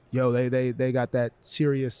 they got that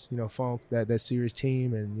serious funk, that serious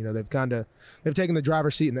team, and they've taken the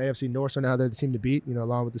driver's seat in the AFC North. So now they're the team to beat,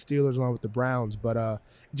 along with the Steelers, along with the Browns. But it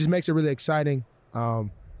just makes it really exciting. I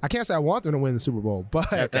can't say I want them to win the Super Bowl,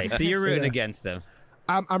 but okay, so you're rooting against them.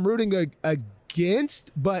 I'm rooting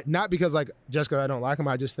against, but not because just because I don't like them.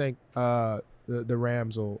 I just think the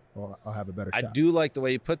Rams will have a better shot. I do like the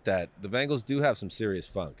way you put that. The Bengals do have some serious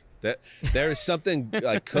funk. There is something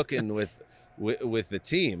cooking with the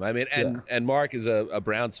team. I mean, and Mark is a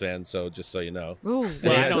Browns fan, so just so you know. Ooh,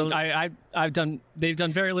 they've done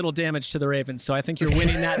very little damage to the Ravens, so I think you're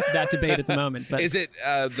winning that debate at the moment. But is it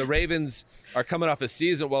the Ravens are coming off a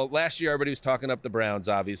season? Well, last year everybody was talking up the Browns,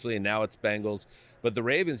 obviously, and now it's Bengals. But the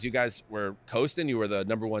Ravens, you guys were coasting. You were the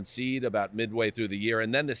number 1 seed about midway through the year,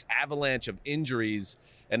 and then this avalanche of injuries,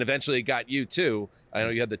 and eventually it got you too. I know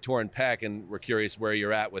you had the torn pec, and we're curious where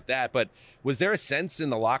you're at with that. But was there a sense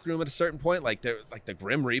in the locker room at a certain point, like the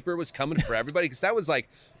Grim Reaper was coming for everybody? Because that was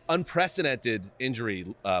unprecedented injury,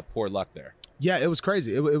 poor luck there. Yeah, it was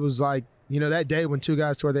crazy. It was like, that day when 2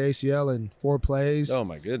 guys tore their ACL in 4 plays. Oh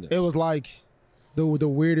my goodness! It was like the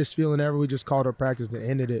weirdest feeling ever. We just called our practice and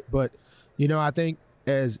ended it. But I think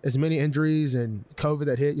as many injuries and COVID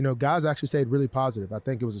that hit, guys actually stayed really positive. I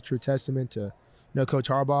think it was a true testament to Coach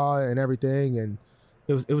Harbaugh and everything, and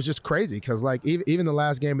it was just crazy because even the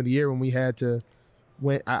last game of the year when we had to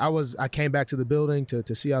I came back to the building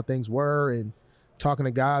to see how things were and talking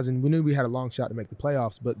to guys, and we knew we had a long shot to make the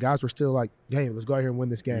playoffs, but guys were still like, hey, let's go out here and win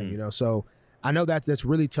this game, So I know that's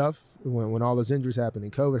really tough when all those injuries happen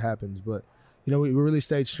and COVID happens, but we really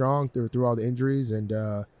stayed strong through all the injuries, and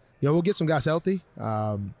we'll get some guys healthy,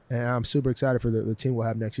 and I'm super excited for the team we'll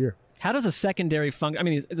have next year. How does a secondary function? I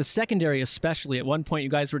mean, the secondary especially. At one point, you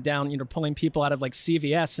guys were down, pulling people out of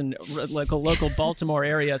CVS and local Baltimore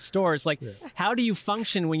area stores. How do you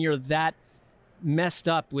function when you're that messed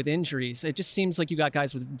up with injuries? It just seems like you got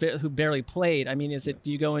guys who barely played. I mean,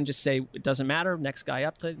 do you go and just say it doesn't matter, next guy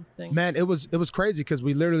up type thing? Man, it was crazy because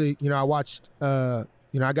we literally, I watched, I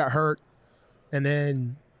got hurt, and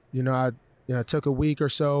then, I took a week or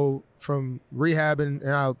so from rehab, and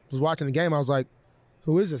I was watching the game. I was like,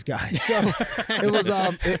 who is this guy? So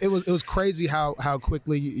it was crazy how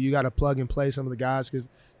quickly you got to plug and play some of the guys, because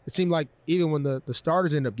it seemed like even when the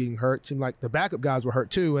starters ended up getting hurt, it seemed like the backup guys were hurt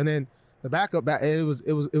too, and then the backup it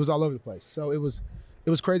was all over the place. So it was it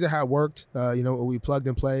was crazy how it worked. We plugged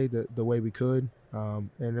and played the way we could. And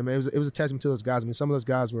I mean, it was a testament to those guys. I mean, some of those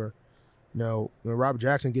guys were, Robert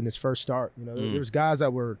Jackson getting his first start. There was guys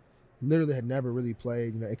that were literally had never really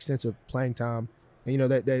played, extensive playing time.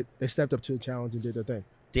 And, they stepped up to the challenge and did their thing.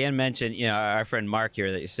 Dan mentioned, our friend Mark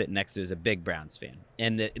here that you're sitting next to is a big Browns fan.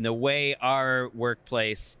 And the way our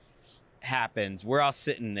workplace happens, we're all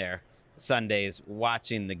sitting there Sundays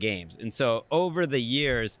watching the games. And so over the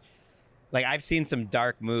years, like I've seen some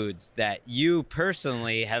dark moods that you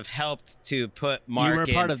personally have helped to put Mark in. You were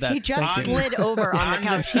a part of that. He just slid over on the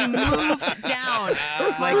couch. He moved down.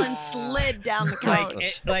 Marlon slid down the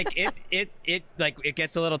couch. It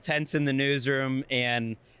gets a little tense in the newsroom,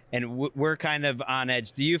 and we're kind of on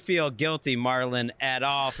edge. Do you feel guilty, Marlon, at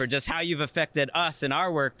all for just how you've affected us in our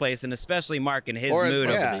workplace, and especially Mark and his mood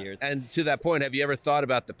over the years? And to that point, have you ever thought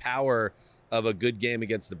about the power of a good game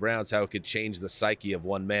against the Browns, how it could change the psyche of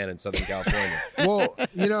one man in Southern California? Well,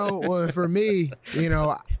 for me,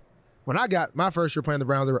 when I got my first year playing the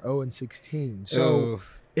Browns, they were 0-16. So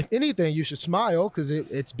if anything, you should smile because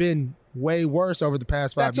it's been way worse over the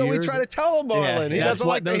past 5 years. That's what we try to tell him, Marlon. He doesn't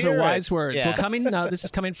like to hear Those are wise words. Yeah. This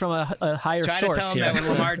is coming from a higher Try source. Try to tell him that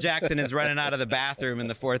when Lamar Jackson is running out of the bathroom in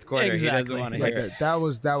the fourth quarter, he doesn't want to hear it. That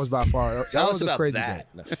was by far. Tell that us was a about crazy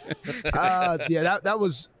that. game. That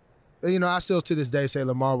was. I still to this day say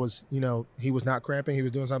Lamar was, he was not cramping. He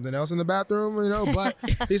was doing something else in the bathroom, but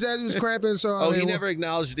he said he was cramping. So he never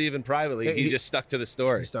acknowledged it even privately. He just stuck to the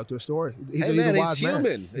story. He stuck to a story. He's a wise human.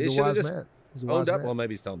 Man. He's a wise man. He's a wise owned up. man. Well,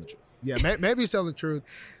 maybe he's telling the truth. Yeah, maybe he's telling the truth.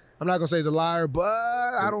 I'm not gonna say he's a liar, but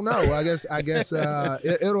I don't know. I guess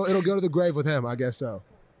it'll go to the grave with him. I guess so.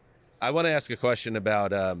 I want to ask a question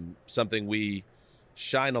about something we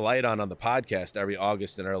shine a light on the podcast every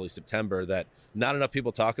August and early September that not enough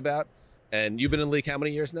people talk about. And you've been in the league how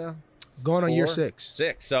many years now? Going on year 6.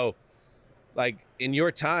 6. So, in your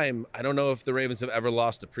time, I don't know if the Ravens have ever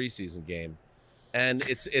lost a preseason game. And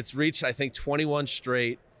it's reached, I think, 21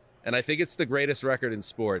 straight. And I think it's the greatest record in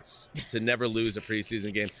sports to never lose a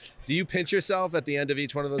preseason game. Do you pinch yourself at the end of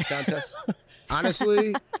each one of those contests?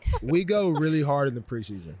 Honestly, we go really hard in the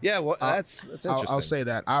preseason. Yeah, well, that's interesting. I'll say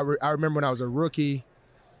that. I remember when I was a rookie,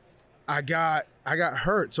 I got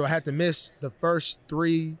hurt, so I had to miss the first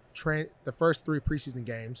three preseason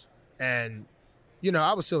games, and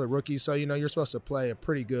I was still a rookie, so you're supposed to play a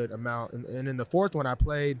pretty good amount. And in the fourth one, I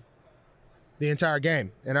played the entire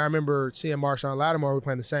game. And I remember seeing Marshawn Lattimore, we were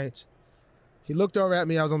playing the Saints. He looked over at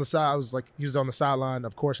me. I was on the side. He was on the sideline,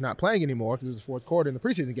 of course, not playing anymore because it was the fourth quarter in the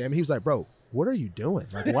preseason game. And he was like, "Bro, what are you doing?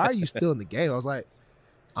 Why are you still in the game?" I was like,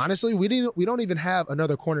 honestly, we don't even have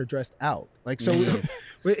another corner dressed out.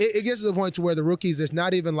 It gets to the point to where the rookies, it's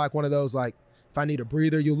not even one of those, if I need a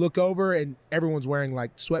breather, you look over and everyone's wearing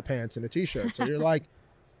sweatpants and a t-shirt. So you're like,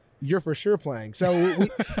 you're for sure playing. So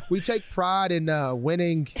we take pride in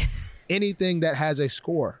winning anything that has a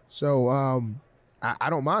score. So I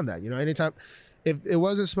don't mind that. Anytime, if it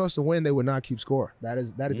wasn't supposed to win, they would not keep score. That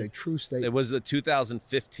is a true statement. It was the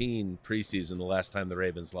 2015 preseason, the last time the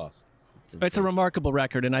Ravens lost. It's a remarkable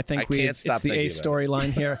record, and I think it's the A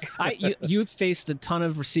storyline here. You've faced a ton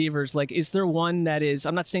of receivers. Is there one that is,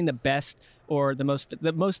 I'm not saying the best or the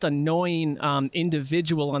most annoying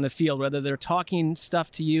individual on the field, whether they're talking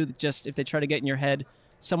stuff to you, just if they try to get in your head,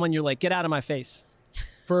 someone you're like, get out of my face?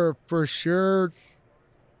 For sure,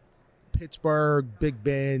 Pittsburgh, Big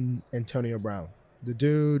Ben, Antonio Brown. The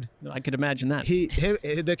dude. I could imagine that.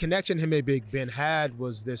 The connection him and Big Ben had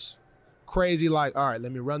was this crazy, all right,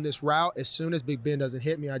 let me run this route. As soon as Big Ben doesn't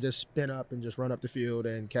hit me, I just spin up and just run up the field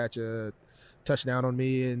and catch a touchdown on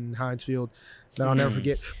me in Heinz Field that I'll never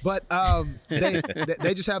forget. But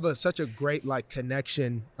they just have such a great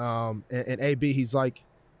connection. And AB, he's I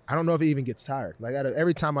don't know if he even gets tired.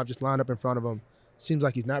 Every time I've just lined up in front of him, seems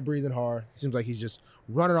like he's not breathing hard. It seems like he's just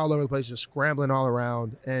running all over the place, just scrambling all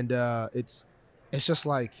around. And it's just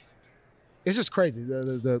it's just crazy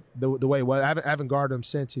the way it was. I haven't guarded him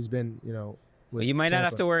since he's been, with you might Tampa. not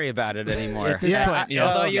have to worry about it anymore. At this point,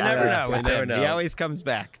 although you never know with him. He always comes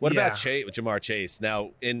back. What about Jamar Chase?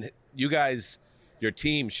 Now, you guys, your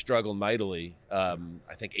team struggled mightily. I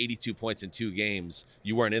think 82 points in 2 games.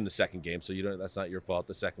 You weren't in the second game, so that's not your fault,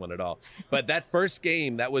 the second one at all. But that first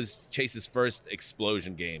game, that was Chase's first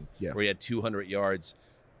explosion game where he had 200 yards.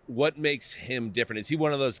 What makes him different? Is he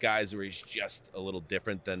one of those guys where he's just a little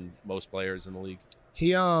different than most players in the league?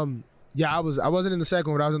 He I wasn't in the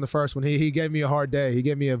second one, but I was in the first one. He gave me a hard day. He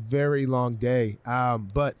gave me a very long day.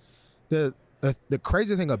 But the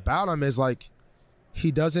crazy thing about him is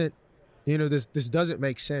he doesn't, this doesn't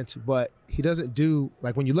make sense, but he doesn't do,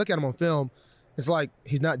 when you look at him on film, it's like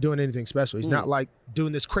he's not doing anything special. He's not like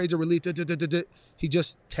doing this crazy release. He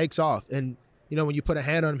just takes off. And, you know, when you put a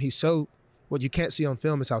hand on him, what you can't see on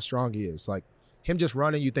film is how strong he is. Like him just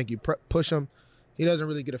running, you think you push him. He doesn't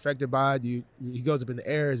really get affected by it. He goes up in the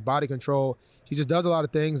air, his body control. He just does a lot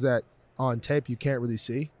of things that on tape you can't really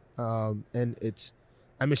see. And it's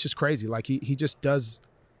just crazy. Like he just does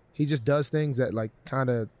things that like kind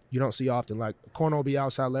of you don't see often. Like a corner will be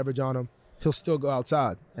outside leverage on him. He'll still go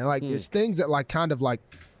outside. And like it's things that like kind of like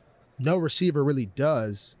no receiver really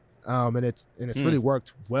does. And it's really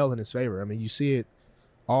worked well in his favor. I mean, you see it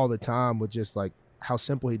all the time with just like how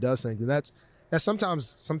simple he does things. And that's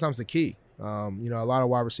sometimes the key. You know, a lot of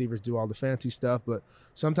wide receivers do all the fancy stuff, but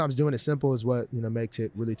sometimes doing it simple is what, you know, makes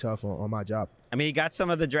it really tough on my job. I mean, he got some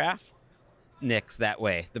of the draft nicks that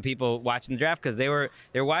way. The people watching the draft, because they were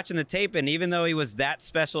watching the tape, and even though he was that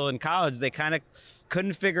special in college, they kind of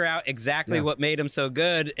couldn't figure out exactly what made him so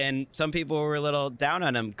good, and some people were a little down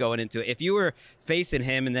on him going into it. If you were facing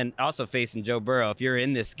him and then also facing Joe Burrow, if you're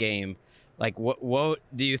in this game, like what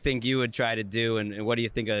do you think you would try to do, and what do you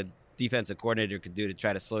think a defensive coordinator could do to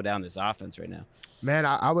try to slow down this offense right now? Man,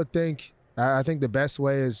 I think the best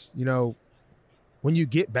way is, you know, when you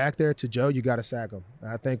get back there to Joe, you got to sack him.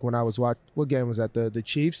 I think when I was what game was that? The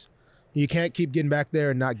Chiefs. You can't keep getting back there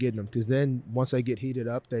and not getting them, because then once they get heated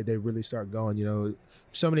up, they really start going. You know,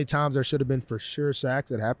 so many times there should have been for sure sacks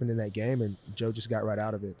that happened in that game, and Joe just got right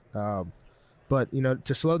out of it. But, you know,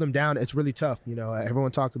 to slow them down, it's really tough. You know,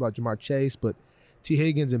 everyone talks about Jamar Chase, but T.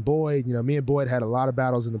 Higgins and Boyd, you know, me and Boyd had a lot of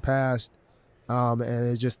battles in the past, and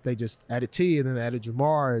they just added T and then they added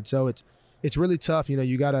Jamar, and so it's really tough. You know,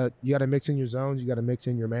 you gotta mix in your zones, you gotta mix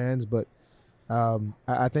in your mans, but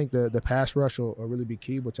I think the pass rush will really be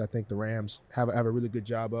key, which I think the Rams have a really good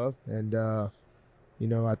job of, and you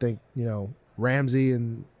know, I think, you know, Ramsey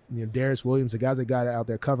and, you know, Darius Williams, the guys that got out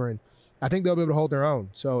there covering, I think they'll be able to hold their own.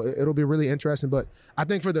 So it'll be really interesting. But I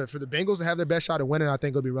think for the Bengals to have their best shot at winning, I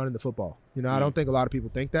think it'll be running the football. You know, I don't think a lot of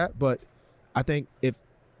people think that, but I think if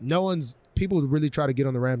people really try to get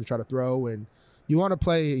on the Rams and try to throw, and you want to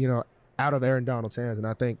play, you know, out of Aaron Donald's hands. And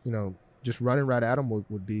I think, you know, just running right at him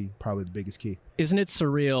would be probably the biggest key. Isn't it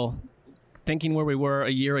surreal thinking where we were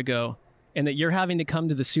a year ago, and that you're having to come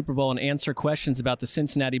to the Super Bowl and answer questions about the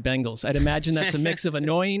Cincinnati Bengals? I'd imagine that's a mix of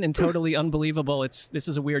annoying and totally unbelievable. This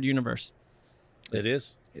is a weird universe. It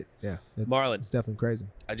is. Marlon, it's definitely crazy.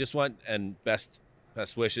 I just want, and best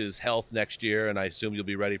wishes, health next year, and I assume you'll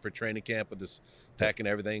be ready for training camp with this tech and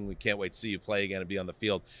everything. We can't wait to see you play again and be on the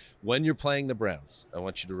field. When you're playing the Browns, I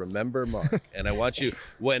want you to remember Mark, and I want you,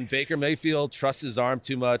 when Baker Mayfield trusts his arm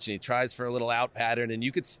too much and he tries for a little out pattern and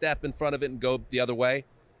you could step in front of it and go the other way,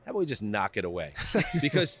 how about we just knock it away?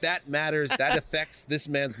 Because that matters. That affects this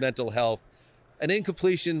man's mental health. An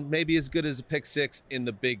incompletion may be as good as a pick six in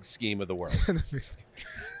the big scheme of the world.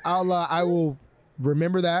 I will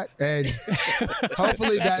remember that, and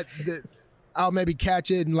hopefully that I'll maybe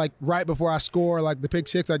catch it, and like right before I score, like the pick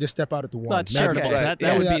six, I just step out at the one. That's charitable.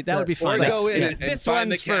 That would be fun. Or go in and this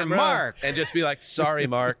find the one's for camera Mark, and just be like, "Sorry,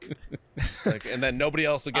 Mark," and then nobody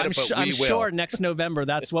else will get it, but we I'm will. sure next November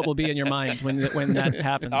that's what will be in your mind when that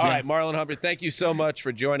happens. All right, Marlon Humphrey, thank you so much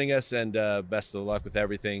for joining us, and best of luck with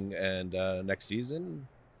everything. And next season,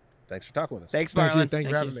 thanks for talking with us. Thanks, Marlon. Thank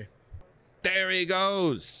you for having me. There he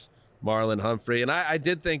goes, Marlon Humphrey. And I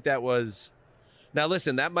did think that was. Now,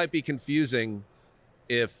 listen, that might be confusing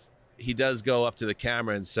if he does go up to the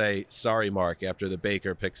camera and say, "Sorry, Mark," after the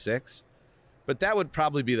Baker pick six. But that would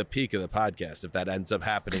probably be the peak of the podcast if that ends up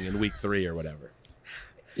happening in week 3 or whatever.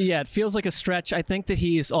 Yeah, it feels like a stretch. I think that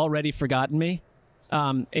he's already forgotten me,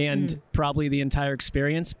 and probably the entire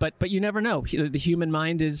experience. But you never know. The human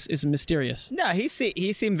mind is mysterious. No, he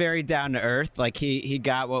seemed very down to earth. Like he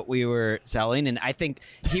got what we were selling, and I think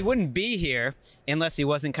he wouldn't be here unless he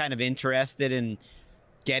wasn't kind of interested in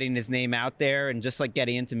getting his name out there and just like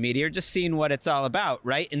getting into media or just seeing what it's all about,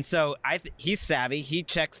 right? And so he's savvy. He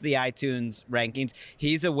checks the iTunes rankings.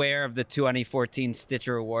 He's aware of the 2014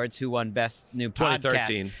 Stitcher Awards, who won Best New Podcast.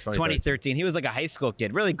 2013. He was like a high school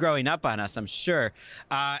kid, really growing up on us, I'm sure.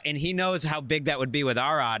 And he knows how big that would be with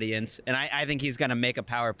our audience. And I think he's going to make a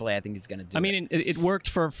power play. I think he's going to do it. I mean, it worked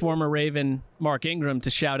for former Raven Mark Ingram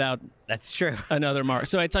to shout out. That's true. Another Mark.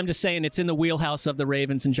 So I'm just saying it's in the wheelhouse of the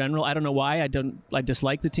Ravens in general. I don't know why. I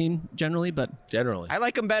dislike the team generally, but I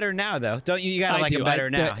like him better now, though. Don't you? You gotta like him better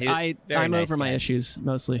now. I'm over my issues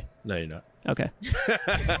mostly. No, you're not. Okay.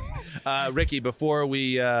 Ricky, before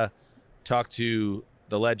we talk to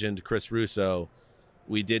the legend Chris Russo,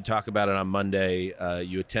 we did talk about it on Monday.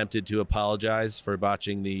 You attempted to apologize for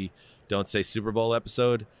botching the Don't Say Super Bowl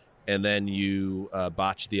episode, and then you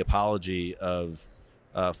botched the apology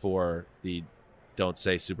for the Don't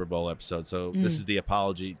Say Super Bowl episode. So this is the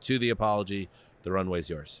apology to the apology. The runway's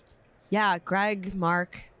yours. Yeah, Greg,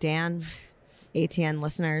 Mark, Dan, ATN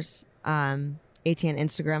listeners, ATN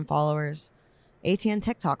Instagram followers, ATN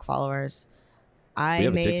TikTok followers. We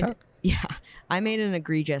have a TikTok? Yeah, I made an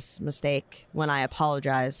egregious mistake when I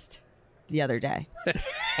apologized the other day.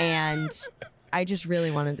 And I just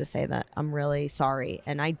really wanted to say that I'm really sorry.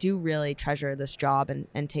 And I do really treasure this job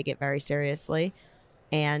and take it very seriously.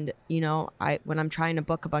 And, you know, when I'm trying to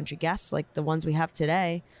book a bunch of guests, like the ones we have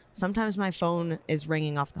today, sometimes my phone is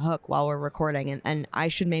ringing off the hook while we're recording. And I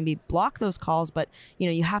should maybe block those calls. But, you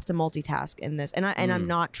know, you have to multitask in this. And I'm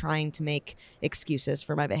not trying to make excuses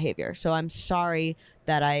for my behavior. So I'm sorry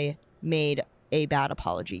that I made a bad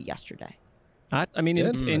apology yesterday. I mean,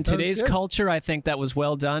 in today's culture, I think that was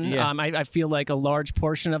well done. Yeah. I feel like a large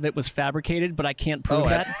portion of it was fabricated, but I can't prove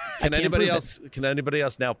that. Can anybody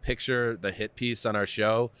else now picture the hit piece on our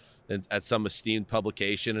show at some esteemed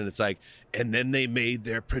publication? And it's like, and then they made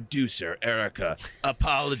their producer, Erica,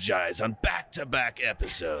 apologize on back-to-back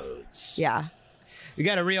episodes. Yeah. We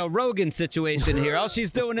got a real Rogan situation here. All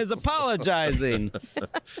she's doing is apologizing.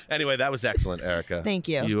 Anyway, that was excellent, Erica. Thank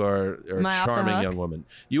you. You are a charming hook? young woman.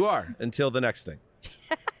 You are, until the next thing.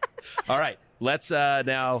 All right, let's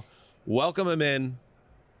now welcome him in,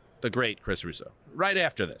 the great Chris Russo, right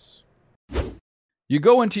after this. You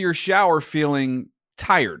go into your shower feeling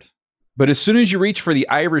tired, but as soon as you reach for the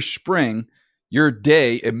Irish Spring, your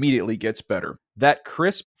day immediately gets better. That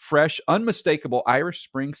crisp, fresh, unmistakable Irish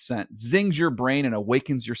Spring scent zings your brain and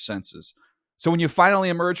awakens your senses. So when you finally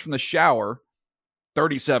emerge from the shower,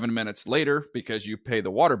 37 minutes later, because you pay the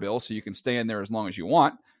water bill so you can stay in there as long as you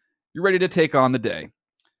want, you're ready to take on the day.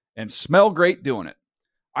 And smell great doing it.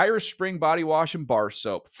 Irish Spring Body Wash and Bar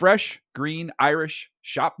Soap. Fresh, green, Irish.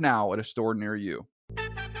 Shop now at a store near you.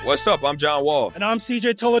 What's up? I'm John Wall. And I'm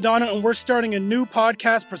CJ Toledano, and we're starting a new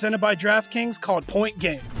podcast presented by DraftKings called Point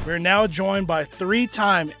Game. We're now joined by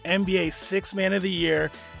 3-time NBA Sixth Man of the Year,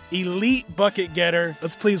 elite bucket getter.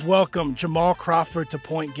 Let's please welcome Jamal Crawford to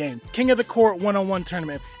Point Game. King of the Court one-on-one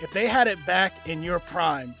tournament. If they had it back in your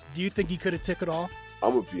prime, do you think you could have took it all?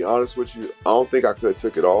 I'm going to be honest with you. I don't think I could have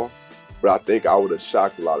took it all, but I think I would have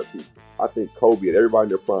shocked a lot of people. I think Kobe and everybody in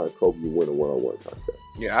their prime, Kobe would win a one-on-one contest.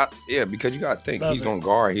 Yeah, because you got to think. He's going to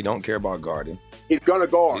guard. He don't care about guarding. He's going to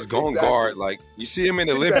guard. He's going to guard. Like, you see him in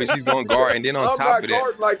the Olympics, he's going to guard. And then on top of that. I'm not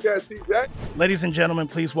guarding like that, CJ. Ladies and gentlemen,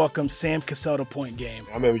 please welcome Sam Cassell to Point Game.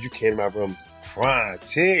 I remember you came to my room crying,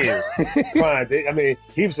 tears, crying. I mean,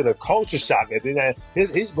 he was in a culture shock. And then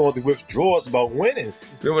he's going through withdrawals about winning.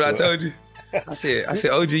 Remember what I told you? I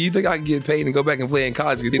said, OG, you think I can get paid and go back and play in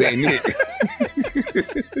college because it ain't it?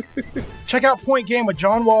 Check out Point Game with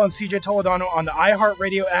John Wall and CJ Toledano on the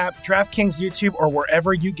iHeartRadio app, DraftKings YouTube, or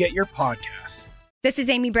wherever you get your podcasts. This is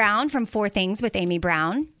Amy Brown from 4 Things with Amy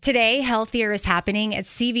Brown. Today, healthier is happening at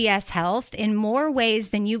CVS Health in more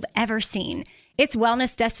ways than you've ever seen. It's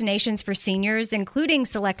wellness destinations for seniors, including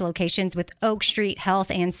select locations with Oak Street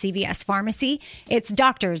Health and CVS Pharmacy. It's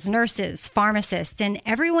doctors, nurses, pharmacists, and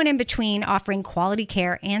everyone in between offering quality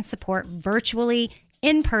care and support virtually,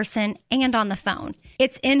 in person, and on the phone.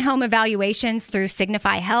 It's in-home evaluations through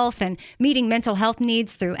Signify Health and meeting mental health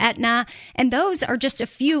needs through Aetna. And those are just a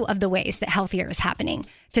few of the ways that healthier is happening.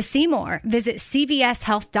 To see more, visit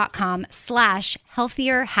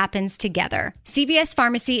cvshealth.com/healthier happens together. CVS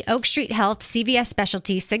Pharmacy, Oak Street Health, CVS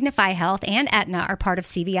Specialty, Signify Health, and Aetna are part of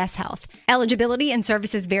CVS Health. Eligibility and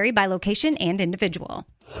services vary by location and individual.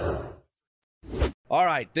 All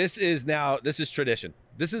right, this is tradition.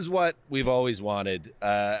 This is what we've always wanted.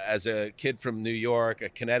 As a kid from New York, a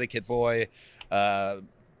Connecticut boy,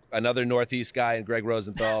 another Northeast guy, and Greg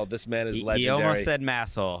Rosenthal. This man is legendary. He almost said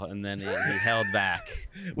masshole, and then he held back.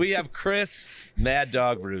 We have Chris Mad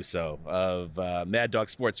Dog Russo of Mad Dog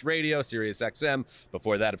Sports Radio, Sirius XM.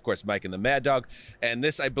 Before that, of course, Mike and the Mad Dog. And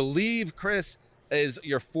this, I believe, Chris, is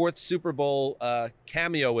your 4th Super Bowl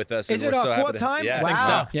cameo with us. Is it our 4th time? Yes. Wow. I think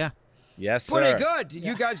so, yeah. Yes, sir. Pretty good.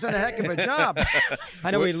 You guys done a heck of a job.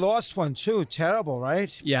 I know we lost one, too. Terrible,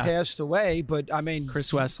 right? Yeah. Passed away, but I mean...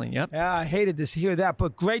 Chris Wesley, yep. Yeah, I hated to hear that,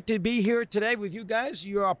 but great to be here today with you guys.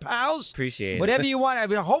 You're our pals. Appreciate it. Whatever you want. I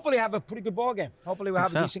mean, hopefully have a pretty good ball game. Hopefully we'll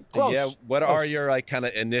have a decent close. Yeah, what are your kind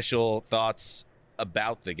of initial thoughts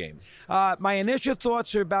about the game? My initial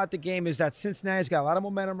thoughts are about the game is that Cincinnati's got a lot of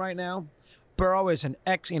momentum right now. Burrow is an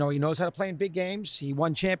he knows how to play in big games. He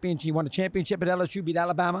won a championship at LSU, beat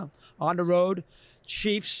Alabama on the road.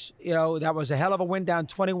 Chiefs, that was a hell of a win, down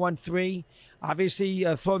 21-3. Obviously,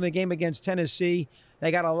 throwing the game against Tennessee.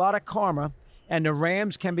 They got a lot of karma, and the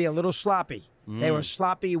Rams can be a little sloppy. They were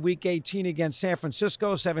sloppy Week 18 against San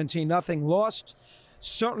Francisco, 17-0, lost.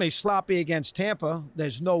 certainly sloppy against Tampa.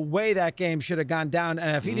 There's no way that game should have gone down.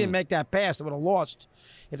 And if he didn't make that pass, they would have lost.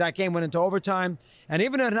 If that game went into overtime, and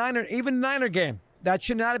even a Niner game, that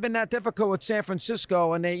should not have been that difficult with San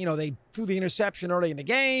Francisco. And they threw the interception early in the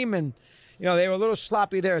game, and they were a little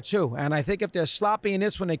sloppy there too. And I think if they're sloppy in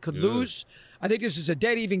this one, they could lose. I think this is a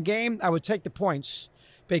dead even game. I would take the points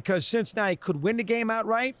because Cincinnati could win the game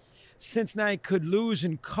outright. Cincinnati could lose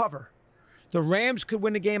and cover. The Rams could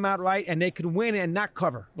win the game outright, and they could win and not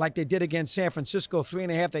cover like they did against San Francisco.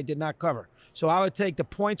 3.5, they did not cover. So I would take the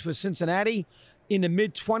points for Cincinnati in the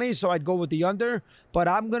mid-20s, so I'd go with the under. But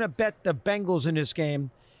I'm going to bet the Bengals in this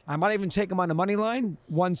game. I might even take them on the money line,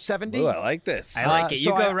 170. Ooh, I like this. I like it. You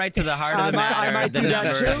go right to the heart of the matter. I might do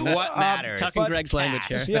that too. What matters? Talking Greg's language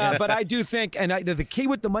here. Yeah, but I do think, and the key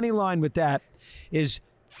with the money line with that is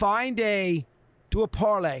do a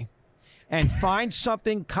parlay and find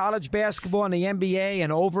something college basketball and the NBA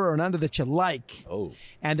and over and under that you like. Oh.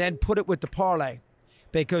 And then put it with the parlay,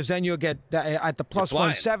 because then you'll get at the plus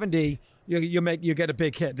 170. You get a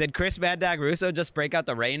big hit. Did Chris Mad Dog Russo just break out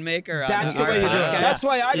the Rainmaker? That's the way you do it. That's the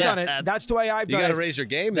way I've done it. That's the way I've done it. You got to raise your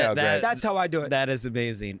game now, Greg. That's how I do it. That is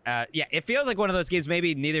amazing. It feels like one of those games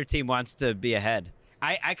maybe neither team wants to be ahead.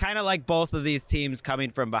 I kind of like both of these teams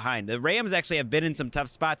coming from behind. The Rams actually have been in some tough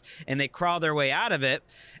spots, and they crawl their way out of it.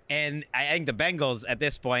 And I think the Bengals at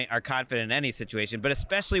this point are confident in any situation, but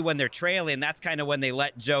especially when they're trailing, that's kind of when they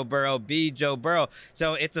let Joe Burrow be Joe Burrow.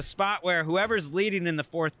 So it's a spot where whoever's leading in the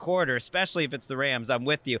fourth quarter, especially if it's the Rams, I'm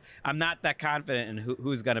with you. I'm not that confident in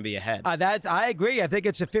who's going to be ahead. I agree. I think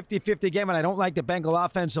it's a 50-50 game, and I don't like the Bengal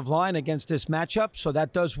offensive line against this matchup, so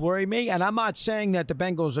that does worry me. And I'm not saying that the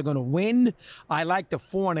Bengals are going to win. I like the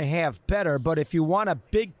 4.5 better, but if you want a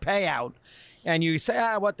big payout and you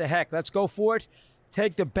say, what the heck, let's go for it,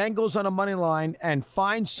 take the Bengals on a money line and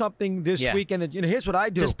find something this weekend. Here's what I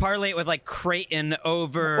do. Just parlay it with like Creighton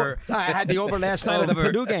over. I had the over last night of the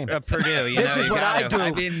Purdue game. Purdue. This is what I do.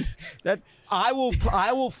 I mean, I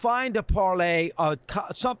will find a parlay,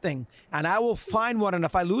 something, and I will find one. And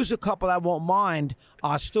if I lose a couple, I won't mind.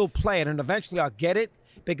 I'll still play it, and eventually I'll get it.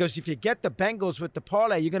 Because if you get the Bengals with the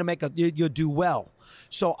parlay, you're going to you'll do well.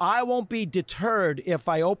 So I won't be deterred if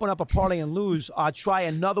I open up a parlay and lose. I'll try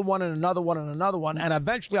another one and another one and another one, and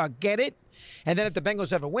eventually I'll get it. And then if the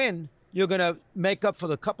Bengals ever win, you're going to make up for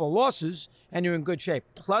the couple of losses, and you're in good shape.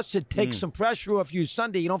 Plus, it takes some pressure off you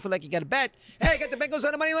Sunday. You don't feel like you got to bet. Hey, get the Bengals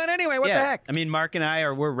on the money line anyway. What the heck? I mean, Mark and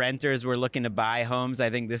I we're renters. We're looking to buy homes. I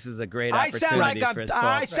think this is a great opportunity for us both.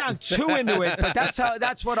 I sound too into it, but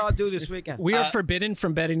that's what I'll do this weekend. We are forbidden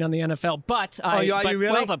from betting on the NFL, but you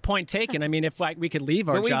really? Well, the point taken. I mean, if we could leave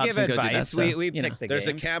our jobs and go do that. So, we pick the There's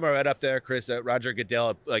game. a camera right up there, Chris. Roger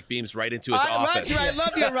Goodell beams right into his office. Roger, I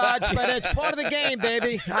love you, Rog, but it's part of the game,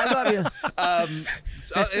 baby. I love you.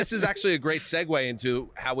 So this is actually a great segue into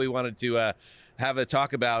how we wanted to have a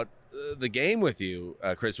talk about the game with you,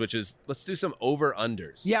 Chris, which is let's do some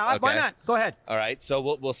over-unders. Yeah, why not? Go ahead. All right,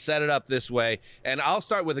 so we'll set it up this way, and I'll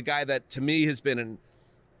start with a guy that to me has been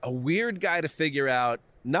a weird guy to figure out,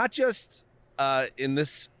 not just in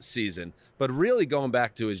this season, but really going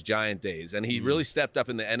back to his Giant days, and he really stepped up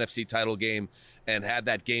in the NFC title game and had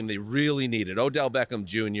that game they really needed. Odell Beckham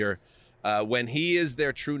Jr., when he is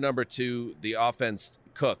their true number two, the offense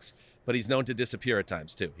cooks, but he's known to disappear at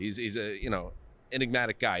times too. He's a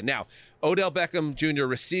enigmatic guy. Now, Odell Beckham Jr.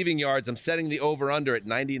 receiving yards, I'm setting the over-under at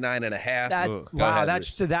 99.5. Wow,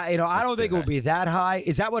 that's to that. I don't think it will be that high.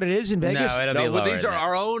 Is that what it is in Vegas? No, it'll be lower. These are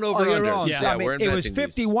our own over-unders. Yeah, we're it was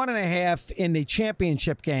 51.5 in the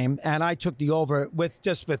championship game, and I took the over with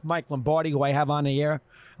Mike Lombardi, who I have on the air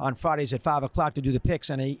on Fridays at 5 o'clock to do the picks,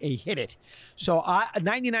 and he hit it. So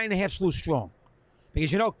 99.5 is a little strong.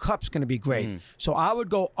 Because Cup's going to be great. So I would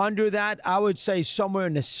go under that. I would say somewhere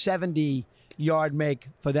in the 70-yard make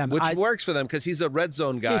for them. Which works for them because he's a red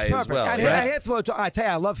zone guy as well. I tell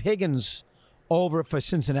you, I love Higgins over for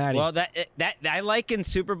Cincinnati. Well, that I like in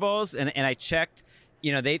Super Bowls, and I checked.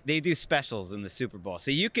 They do specials in the Super Bowl.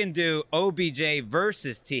 So you can do OBJ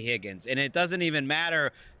versus T. Higgins, and it doesn't even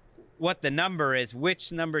matter what the number is,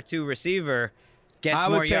 which number 2 receiver gets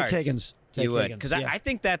more yards. I would take Higgins. You would, because I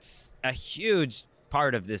think that's a huge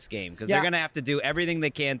part of this game, because they're going to have to do everything they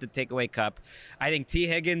can to take away Kupp. I think T.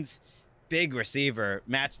 Higgins, big receiver,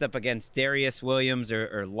 matched up against Darius Williams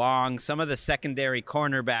or Long, some of the secondary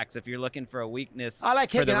cornerbacks, if you're looking for a weakness. I like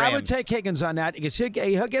for Higgins. the Rams. I would take Higgins on that because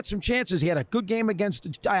he'll get some chances. He had a good game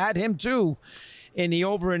I had him too in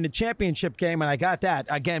the championship game, and I got that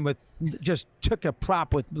again just took a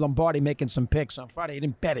prop with Lombardi making some picks on Friday. He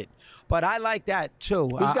didn't bet it, but I like that too.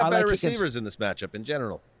 Who's got better receivers in this matchup in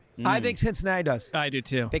general? I think Cincinnati does. I do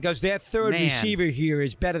too. Because their third Man. receiver here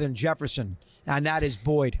is better than Jefferson, and that is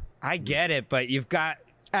Boyd. I get it, but you've got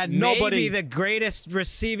And maybe nobody- the greatest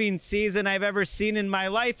receiving season I've ever seen in my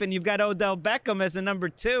life, and you've got Odell Beckham as a number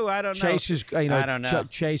 2. I don't know. Chase is, I don't know.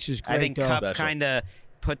 Chase is great. I think though. Cup kind of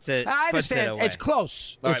puts it. I puts it understand. away. It's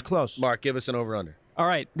close. All It's right, close. Mark, give us an over/under. All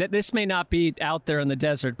right, this may not be out there in the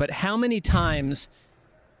desert, but how many times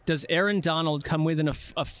does Aaron Donald come within a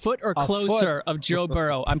foot or A closer foot. of Joe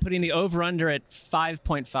Burrow? I'm putting the over/under at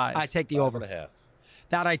 5.5. I take the over. 5.5.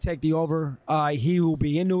 That I take the over. He will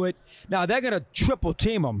be into it. Now they're going to triple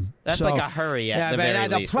team him. That's so, like a hurry at the but very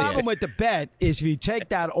the least, problem yeah. with the bet is if you take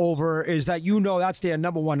that over, is that that's their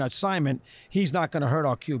number one assignment. He's not going to hurt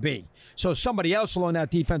our QB. So somebody else along that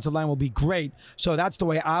defensive line will be great. So that's the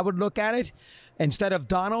way I would look at it instead of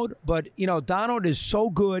Donald. But, Donald is so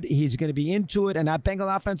good. He's going to be into it. And that Bengal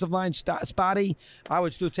offensive line, spotty, I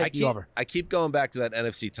would still take the over. I keep going back to that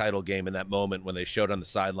NFC title game in that moment when they showed on the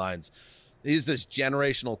sidelines. He's this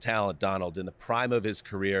generational talent, Donald, in the prime of his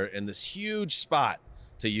career, in this huge spot,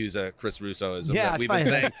 to use a Chris Russoism that we've been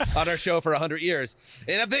saying on our show for 100 years,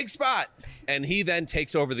 in a big spot. And he then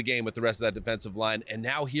takes over the game with the rest of that defensive line. And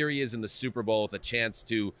now here he is in the Super Bowl with a chance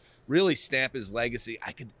to really stamp his legacy.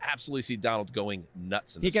 I could absolutely see Donald going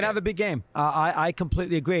nuts in this He can game. have a big game. I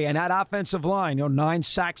completely agree. And that offensive line, 9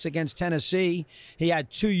 sacks against Tennessee. He had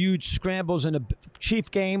 2 huge scrambles in the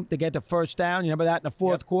Chief game to get the first down. You remember that in the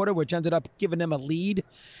fourth quarter, which ended up giving them a lead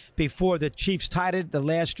before the Chiefs tied it the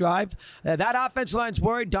last drive. That offensive line's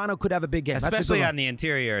worried. Donald could have a big game. Especially on the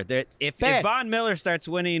interior. If Von Miller starts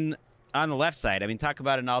winning on the left side, I mean, talk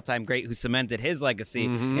about an all-time great who cemented his legacy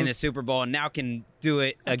in the Super Bowl and now can do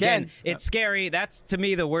it again. It's scary. That's, to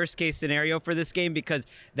me, the worst-case scenario for this game because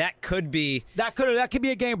that could be that could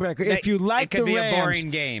be a game breaker. If you like it could the be Rams, a boring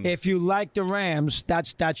game. If you like the Rams,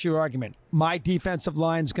 that's your argument. My defensive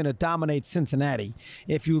line's going to dominate Cincinnati.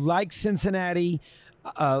 If you like Cincinnati,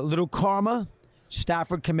 little karma,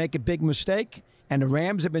 Stafford can make a big mistake. And the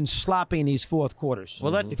Rams have been sloppy in these fourth quarters.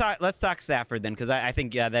 Well, let's talk Stafford then, because I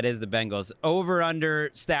think that is the Bengals. Over under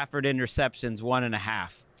Stafford interceptions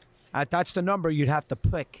 1.5. That's the number you'd have to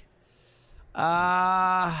pick.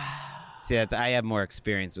 See, I have more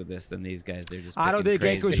experience with this than these guys. They're just. I don't think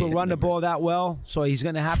crazy Akers will run the ball that well, so he's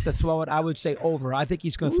going to have to throw it. I would say over. I think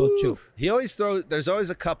he's going to throw 2. He always throws. There's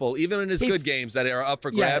always a couple, even in his good games, that are up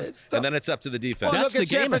for grabs, and then it's up to the defense. Well, look at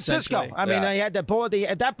San Francisco. I mean, he had that ball.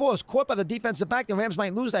 That ball was caught by the defensive back. The Rams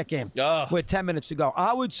might lose that game with 10 minutes to go.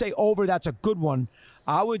 I would say over. That's a good one.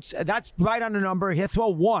 That's right on the number. He'll throw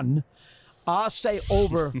 1. I'll say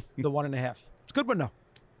over the 1.5. It's a good one, though.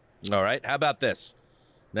 All right. How about this?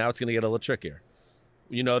 Now it's going to get a little trickier.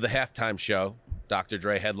 The halftime show, Dr.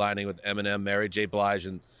 Dre headlining with Eminem, Mary J. Blige,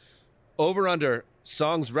 and over/under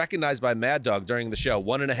songs recognized by Mad Dog during the show.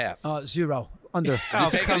 1.5. 0. Under.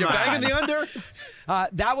 You're banging the under?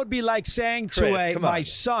 That would be like saying Chris, to my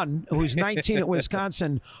son, who's 19 at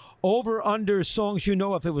Wisconsin, over/under songs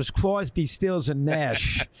if it was Crosby, Stills, and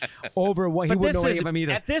Nash. Over what he wouldn't know any of them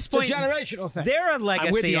either. At this It's point, a generational thing. They're a I'm with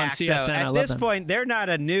legacy you on act. CSN. Though. I At love this them. point, they're not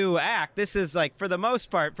a new act. This is for the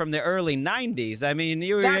most part from the early '90s. I mean,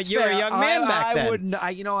 you were That's a fair. young man back then. I wouldn't.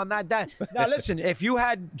 I'm not that. Now listen, if you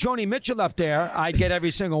had Joni Mitchell up there, I'd get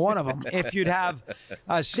every single one of them. If you'd have,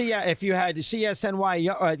 if you had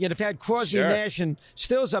CSNY, if you had Crosby, Sure. Nash, and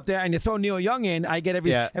Stills up there, and you throw Neil Young in, I get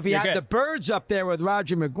every. Yeah. If you You're had good. the Birds up there with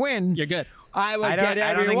Roger McGuinn, You're good. I would I get don't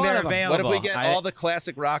every think one they're of them. available. What if we get all the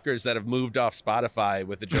classic rockers that have moved off Spotify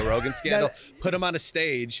with the Joe Rogan scandal, put them on a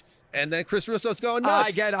stage, and then Chris Russo's going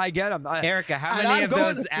nuts? I get them. Erica, how And many I'm of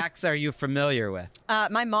going- those acts are you familiar with?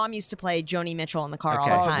 My mom used to play Joni Mitchell in the car Okay.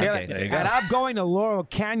 all the time. Okay, there you go. And I'm going to Laurel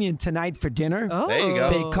Canyon tonight for dinner. Oh. There you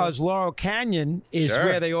go. Because Laurel Canyon is Sure.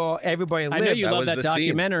 where everybody lives. I know you That love was that the scene.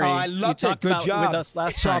 documentary. Oh, I you loved it. talked Good about job. with us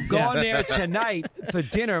last so time. I'm going Yeah. there tonight for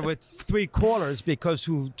dinner with 3 callers because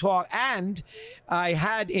who talk. And I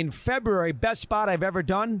had in February best spot I've ever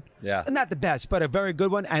done. Yeah. Not the best, but a very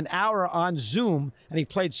good one. An hour on Zoom, and he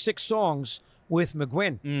played 6 songs with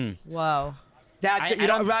McGuinn. Whoa. That's I- it. I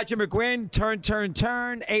don't- Roger McGuinn,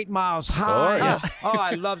 turn, 8 miles high. course. Oh,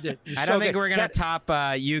 I loved it. I don't think we're going to top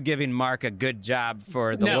you giving Mark a good job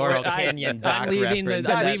for the No, Laurel I- Canyon I'm doc leaving the- reference.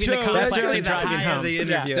 I'm That's leaving true. the That's complex really and the driving high home. of the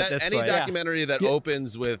interview at this Any point. documentary that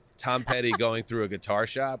opens with Tom Petty going through a guitar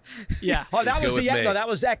shop. Yeah. Oh, that Just was go with me. That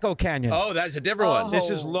was Echo Canyon. Oh, that's a different one. This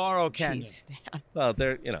is Laurel Canyon. Jeez, Dan. Well,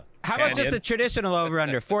 they're How about just Canyon. a traditional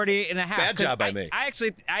over/under 48.5? Bad 'Cause job by me. I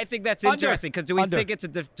think that's Under. interesting because do we Under. think it's a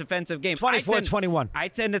defensive game? 24-21. I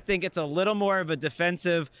tend to think it's a little more of a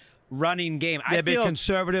defensive running game. They're I a bit feel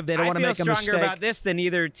conservative. They don't I want to feel make a stronger mistake. about this than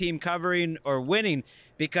either team covering or winning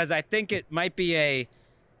because I think it might be a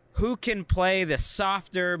who can play the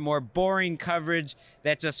softer, more boring coverage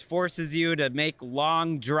that just forces you to make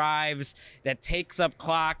long drives, that takes up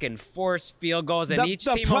clock and force field goals, and each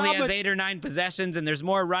team only has 8 or 9 possessions, and there's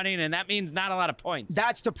more running, and that means not a lot of points.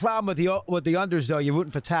 That's the problem with the unders, though. You're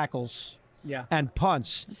rooting for tackles and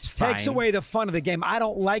punts. Takes away the fun of the game. I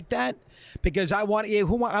don't like that because I want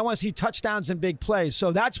to see touchdowns and big plays.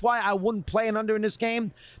 So that's why I wouldn't play an under in this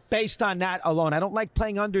game based on that alone. I don't like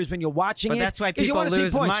playing unders when you're watching but it. But that's why people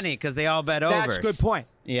lose money, because they all bet overs. That's a good point.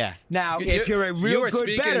 Yeah. Now, if you're a real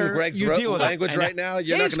good bettor, Greg's you deal with language right now.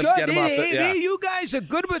 You're He's not going to get him off the. You guys are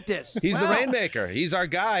good with this. He's the rainmaker. He's our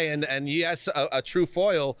guy, and he has a true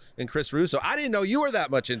foil in Chris Russo. I didn't know you were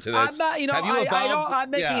that much into this. I'm not. Have you evolved? I'm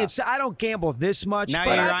making it. I don't gamble this much. Now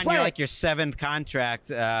but you're I on play. your 7th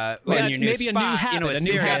contract in your new maybe spot. a new habit. A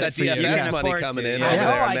new He's got habit that DFS money coming in over I know.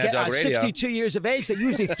 there on I Mad get Dog Radio. 62 years of age. They're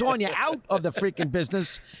usually throwing you out of the freaking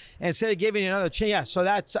business instead of giving you another chance. Yeah, so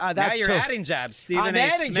that's now you're adding jobs. Stephen I'm A.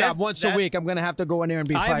 adding Smith, job once a week. I'm going to have to go in there and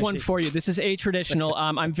be feisty. I have one for you. This is a traditional.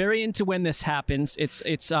 I'm very into when this happens.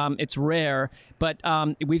 It's rare, but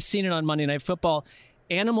we've seen it on Monday Night Football.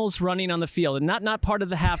 Animals running on the field, and not part of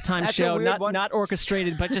the halftime That's show, a weird one. not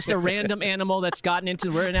orchestrated, but just a random animal that's gotten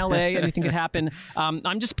into. We're in LA, anything could happen.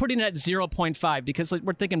 I'm just putting it at 0.5 because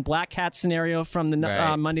we're thinking Black Cat scenario from the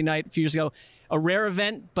Monday night a few years ago. A rare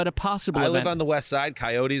event, but a possible I event. live on the west side.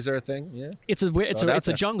 Coyotes are a thing. Yeah, it's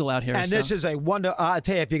a jungle out here. And so. this is a wonder. I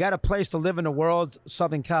tell you, if you got a place to live in the world,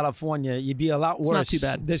 Southern California, you'd be a lot worse. It's not too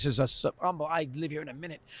bad. This is I live here in a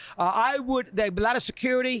minute. There's a lot of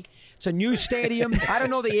security. It's a new stadium. I don't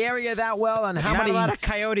know the area that well, and how Not many. a lot of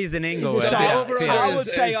coyotes in Inglewood. So I would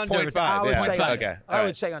say is under. 0.5. I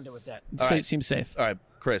would say under with that. Seems safe. All right,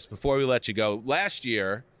 Chris, before we let you go, last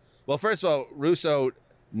year, well, first of all, Russo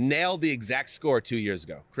nailed the exact score 2 years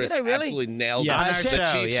ago. Chris Did I really? absolutely nailed Yes. the On our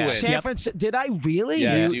show, Chiefs yeah. win. San Francisco. Did I really?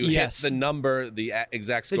 Yes, you Yes. hit the number, the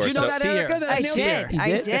exact score. Did you know So- that, Erica? That I nailed did. it? I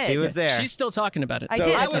You did. He was there. She's still talking about it. I So-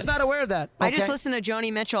 did. I was not aware of that. I just Okay. listened to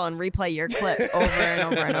Joni Mitchell and replay your clip over and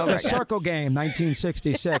over and over The again. Circle Game,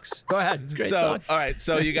 1966. Go ahead. Great so, song. all right.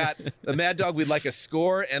 So you got the Mad Dog. We'd like a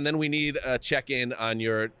score, and then we need a check-in on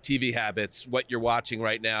your TV habits, what you're watching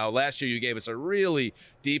right now. Last year, you gave us a really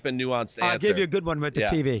deep and nuanced I'll answer. give you a good one with the Yeah.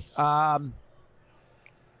 TV.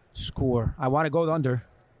 Score. I want to go under.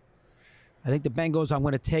 I think the Bengals, I'm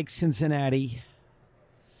going to take Cincinnati.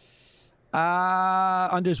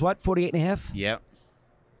 Under's what? 48.5? Yep.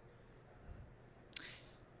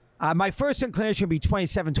 My first inclination would be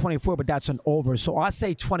 27-24, but that's an over. So I'll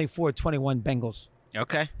say 24-21 Bengals.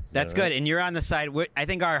 Okay, that's good. And you're on the side. I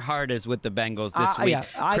think our heart is with the Bengals this week. Yeah,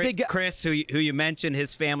 I think Chris, who you mentioned,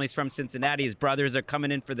 his family's from Cincinnati. His brothers are coming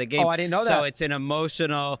in for the game. Oh, I didn't know that. So it's an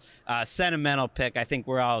emotional, sentimental pick. I think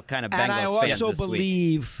we're all kind of Bengals and I fans also this week.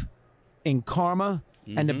 believe in karma,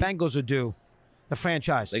 and the Bengals are due. The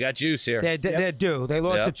franchise. They got juice here. They're due. They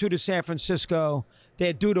lost the 2 to San Francisco.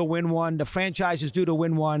 They're due to win one. The franchise is due to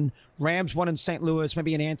win one. Rams won in St. Louis.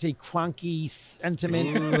 Maybe an anti-Kroenke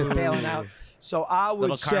sentiment with bailing out. So I would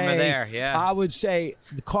Little say, karma there, yeah. I would say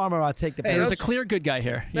the karma. I'll take the. Hey, There's a Bengals. clear good guy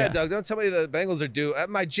here. Yeah, Yeah. Doug, don't tell me the Bengals are due.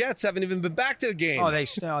 My Jets haven't even been back to the game. Oh, they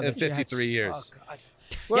still in 53 years. Oh, God.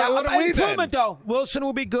 Well, what are we then? improvement though. Wilson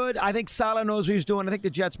will be good. I think Salah knows what he's doing. I think the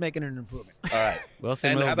Jets making an improvement. All right.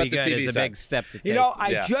 Wilson And will how about be the good. TV It's a side? big step to take. You know, I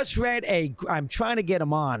Yeah. just read I'm trying to get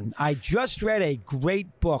him on. I just read a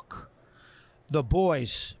great book, The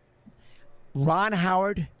Boys. Ron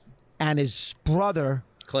Howard and his brother,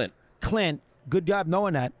 Clint. good job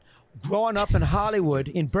knowing that, growing up in Hollywood,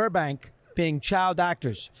 in Burbank, being child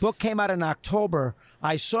actors. Book came out in October.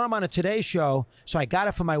 I saw him on a Today Show, so I got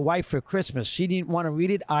it for my wife for Christmas. She didn't want to read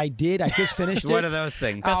it. I did. I just finished it. One of those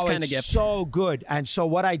things. Best Oh, kind of it's gift. so good. And so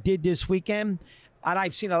what I did this weekend, and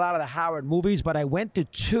I've seen a lot of the Howard movies, but I went to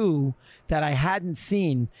 2 that I hadn't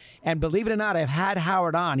seen. And believe it or not, I've had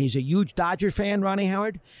Howard on. He's a huge Dodger fan, Ronnie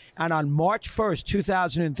Howard. And on March 1st,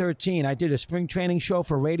 2013, I did a spring training show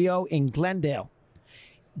for radio in Glendale.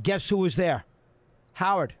 Guess who was there?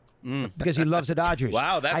 Howard. Because he loves the Dodgers.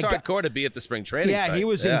 Wow, that's hardcore to be at the spring training Yeah, site. he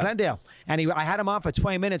was in Glendale. And I had him on for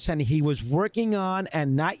 20 minutes, and he was working on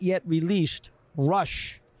and not yet released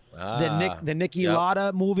Rush, the Nicky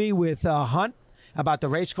Lauda movie with Hunt about the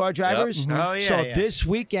race car drivers. Oh, yeah, So yeah. this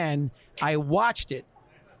weekend, I watched it.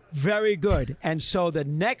 Very good. And so the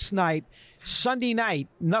next night, Sunday night,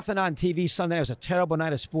 nothing on TV Sunday. It was a terrible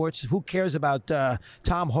night of sports. Who cares about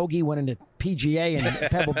Tom Hoagie winning the PGA in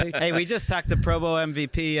Pebble Beach? Hey, we just talked to Pro Bowl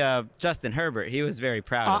MVP Justin Herbert. He was very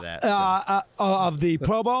proud of that. so. Of the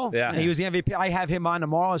Pro Bowl. Yeah. He was the MVP. I have him on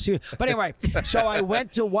tomorrow. But anyway, so I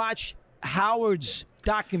went to watch Howard's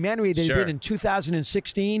documentary that he Sure. did in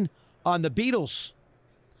 2016 on the Beatles.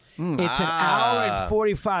 It's an hour and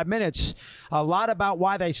 45 minutes. A lot about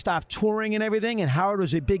why they stopped touring and everything. And Howard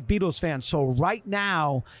was a big Beatles fan. So right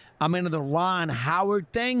now, I'm into the Ron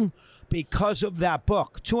Howard thing because of that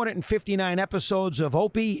book. 259 episodes of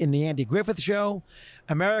Opie in the Andy Griffith Show,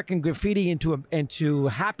 American Graffiti into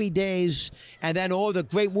Happy Days, and then all the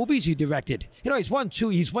great movies he directed. He's won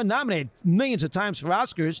nominated millions of times for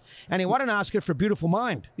Oscars, and he won an Oscar for Beautiful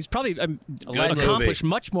Mind. He's probably accomplished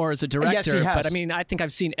much more as a director. Yes, he has. But I mean, I think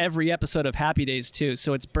I've seen every episode of Happy Days too,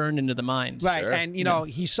 so it's burned into the mind. Right, and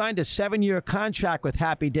he signed a 7-year contract with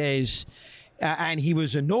Happy Days, and he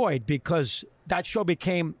was annoyed because that show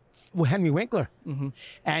became Henry Winkler,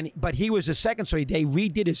 but he was the second, so they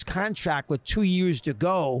redid his contract with 2 years to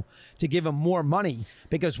go to give him more money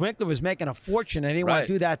because Winkler was making a fortune, and he didn't want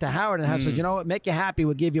to do that to Howard. And Howard said, "You know what? Make you happy.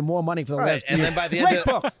 We'll give you more money for the rest." And then by the end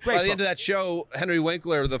of that show, Henry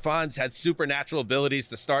Winkler, the Fonz, had supernatural abilities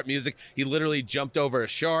to start music. He literally jumped over a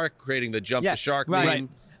shark, creating the jump to shark meme.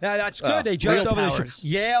 Yeah, that's good. They jumped over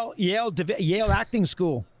the Yale acting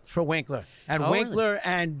school for Winkler. And Winkler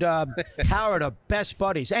and Howard are best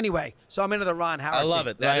buddies. Anyway, so I'm into the Ron Howard. I love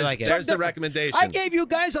it. There's the recommendation. I gave you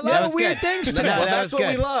guys a lot of weird things today. Well, that's what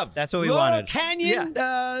we love. That's what we Laurel wanted.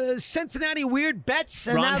 Canyon, Cincinnati weird bets.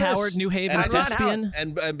 And Ron Howard, New Haven, Thespian.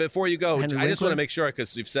 And before you go, Henry I just Winkler. want to make sure,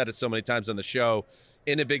 because we've said it so many times on the show,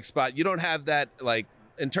 in a big spot, you don't have that, like,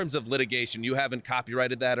 in terms of litigation, you haven't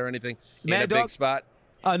copyrighted that or anything in a big spot?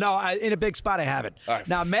 No, in a big spot I haven't. Right.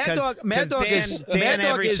 Now, Mad Dog is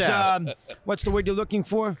what's the word you're looking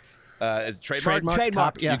for? Is trademark?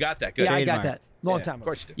 Trademark. You got that. Good. Yeah, I got that. Long time ago. Of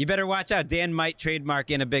course you did. You better watch out. Dan might trademark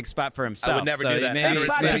in a big spot for himself. I would never do that.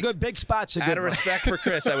 Big spots are good. Out of respect for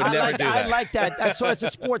Chris, I would never do that. I like that. That's why it's a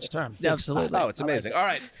sports term. Absolutely. Oh, it's amazing. All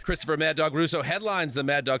right. Christopher Mad Dog Russo headlines the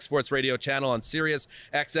Mad Dog Sports Radio channel on Sirius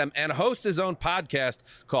XM and hosts his own podcast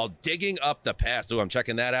called Digging Up the Past. Oh, I'm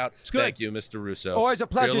checking that out. It's good. Thank you, Mr. Russo. Always a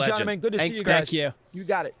pleasure, You're a legend. gentlemen. Good to see you guys. Thank you. You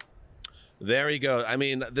got it. There you go. I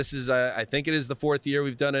mean, this is, I think it is the 4th year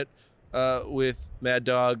we've done it with Mad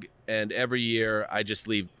Dog, and every year I just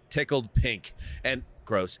leave tickled pink and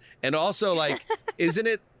gross. And also, like, isn't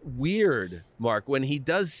it weird, Mark, when he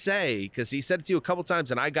does say, because he said it to you a couple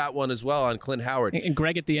times, and I got one as well on Clint Howard. And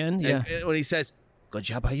Greg at the end, yeah. And when he says, "Good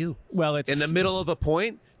job by you." Well, it's in the middle of a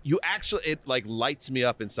point. You actually, it like lights me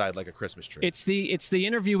up inside like a Christmas tree. It's the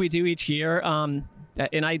interview we do each year, and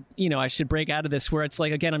I should break out of this where it's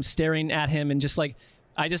like, again, I'm staring at him and just like,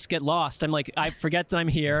 I just get lost. I'm like, I forget that I'm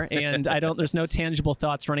here, and there's no tangible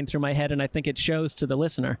thoughts running through my head, and I think it shows to the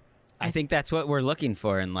listener. I think that's what we're looking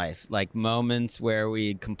for in life, like moments where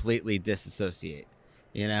we completely disassociate.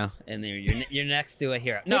 And then you're next to a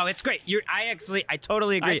hero. No, it's great. I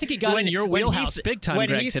totally agree. I think he got in your wheelhouse big time, when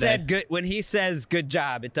Greg, he today. said good, when he says good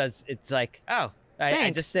job, it's like, oh,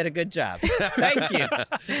 I just did a good job. Thank you.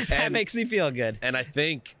 That makes me feel good. And I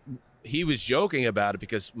think he was joking about it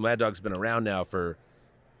because Mad Dog's been around now for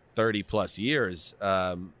 30 plus years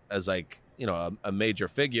as like, a major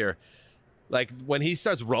figure. Like when he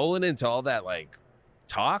starts rolling into all that like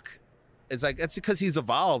talk, it's like, that's because he's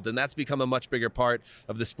evolved and that's become a much bigger part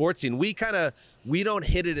of the sports scene. We don't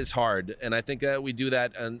hit it as hard. And I think we do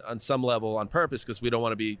that on some level on purpose because we don't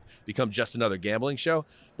want to become just another gambling show.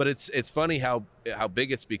 But it's funny how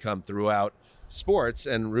big it's become throughout sports,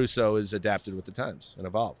 and Russo is adapted with the times and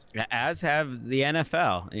evolved. As have the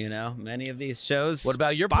NFL, many of these shows. What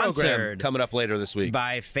about your program coming up later this week?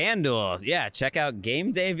 By FanDuel. Yeah, check out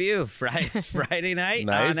Game Debut Friday night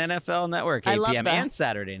Nice. on NFL Network, 8 p.m. and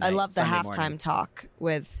Saturday night. I love the Sunday halftime morning. talk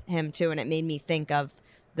with him too, and it made me think of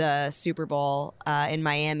the Super Bowl in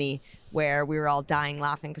Miami where we were all dying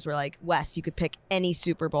laughing because we're like, Wes, you could pick any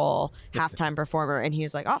Super Bowl halftime performer, and he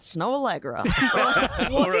was like, Snow Allegra.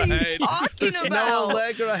 What are you talking about? The Snow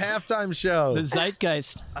Allegra halftime show. The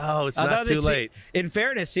zeitgeist. Oh, it's Although not too late. In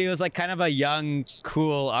fairness, she was like kind of a young,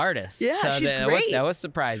 cool artist. Yeah, so she's that great. That was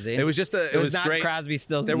surprising. It was just it was not great. Crosby,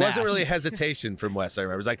 Stills, There and wasn't Nash. really hesitation from Wes. I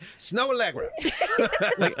remember it was like Snow Allegra.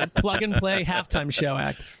 Like a plug and play halftime show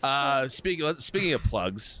act. Speaking of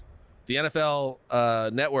plugs, the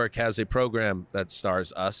NFL Network has a program that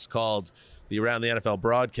stars us called the Around the NFL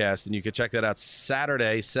broadcast, and you can check that out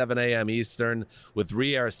Saturday, 7 a.m. Eastern, with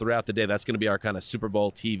re-airs throughout the day. That's going to be our kind of Super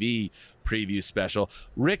Bowl TV preview special.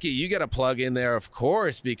 Ricky, you got to plug in there, of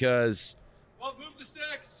course, because... Well, move the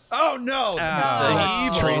sticks. Oh, no.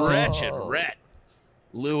 The evil, wretched Rhett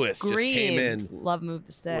Lewis just came in Love Move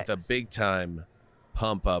the Sticks. with a big-time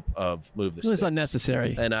pump-up of Move the It was Sticks.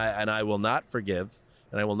 unnecessary. And I will not forgive,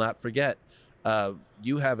 and I will not forget.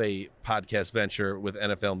 You have a podcast venture with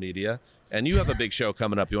NFL Media And you have a big show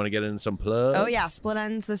coming up. You want to get in some plugs? Oh, yeah. Split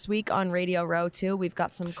Ends this week on Radio Row, too. We've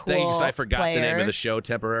got some cool Thanks. I forgot players. the name of the show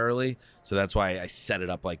temporarily, so that's why I set it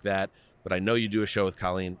up like that. But I know you do a show with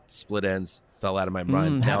Colleen. Split Ends fell out of my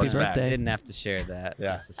mind. Now happy it's birthday. back. Didn't have to share that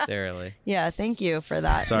necessarily. Yeah, thank you for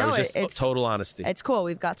that. Sorry, no, it was just it's total honesty. It's cool.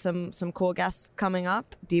 We've got some cool guests coming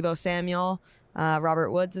up. Debo Samuel,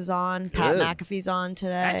 Robert Woods is on. Pat Good. McAfee's on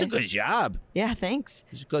today. That's a good job. Yeah, thanks.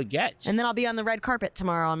 It's a good get. And then I'll be on the red carpet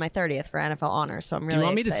tomorrow on my 30th for NFL Honors. So I'm really Do you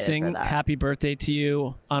want me to excited for sing that. "Happy Birthday" to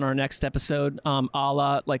you on our next episode, a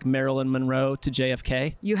la like Marilyn Monroe to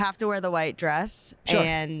JFK? You have to wear the white dress, Sure.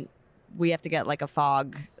 and we have to get like a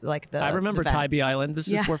fog, like the. I remember the vent. Tybee Island.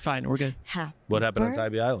 We're fine. We're good. Happy What happened on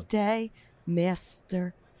Tybee Island? Day,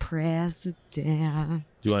 Mr. President.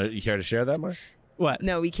 Do you care to share that, Mark? What?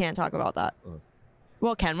 No, we can't talk about that.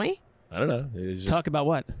 Well, can we? I don't know. It's just- Talk about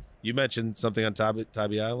what? You mentioned something on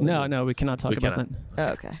Tybee Island? No, we cannot talk We about cannot. that.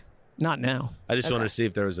 Oh, okay. Not now. I just wanted to see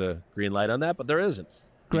if there was a green light on that, but there isn't. You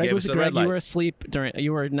Greg gave us a red light. you were asleep during.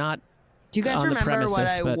 You were not. Do you guys on the remember what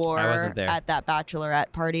premises, I but wore I wasn't there. at that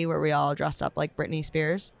bachelorette party where we all dressed up like Britney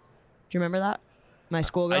Spears? Do you remember that? My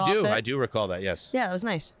schoolgirl I do. outfit? I do recall that, yes. Yeah, that was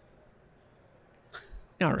nice.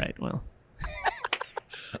 All right. Well.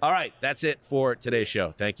 All right, that's it for today's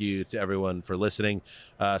show. Thank you to everyone for listening.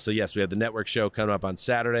 So, yes, we have the network show coming up on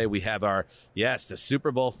Saturday. We have the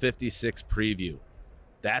Super Bowl 56 preview.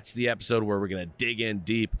 That's the episode where we're going to dig in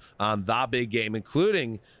deep on the big game,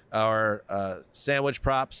 including our sandwich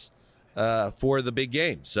props for the big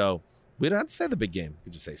game. So we don't have to say the big game.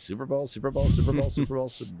 We just say Super Bowl, Super Bowl, Super Bowl, Super Bowl,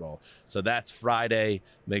 Super Bowl. So that's Friday.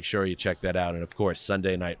 Make sure you check that out. And, of course,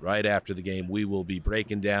 Sunday night, right after the game, we will be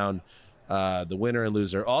breaking down the winner and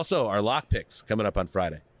loser. Also, our lock picks coming up on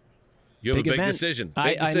Friday. You have a big event. decision.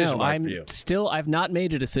 Big I decision, know. Mark, for you. I've not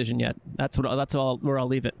made a decision yet. That's all where I'll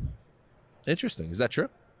leave it. Interesting. Is that true?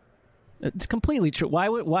 It's completely true. Why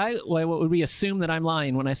would we assume that I'm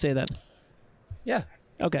lying when I say that? Yeah.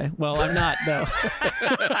 Okay. Well, I'm not. No.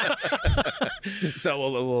 So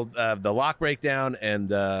we'll the lock breakdown and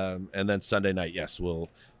then Sunday night. Yes,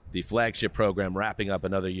 the flagship program wrapping up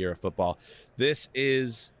another year of football. This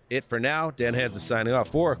is it for now. Dan Hands is signing off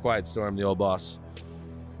for Quiet Storm, the old boss,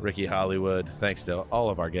 Ricky Hollywood. Thanks to all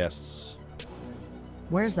of our guests.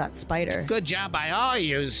 Where's that spider? Good job by all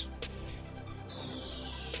yous.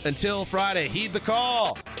 Until Friday, heed the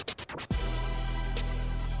call.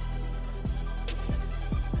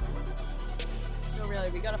 No, really,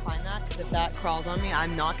 we gotta find that because if that crawls on me,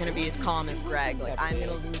 I'm not gonna be as calm as Greg. Like I'm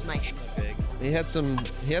gonna lose my shit. He had some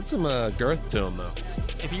girth to him though.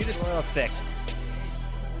 If you just a little thick.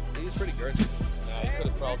 He was pretty girthy. No, he could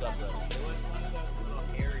have crawled up though.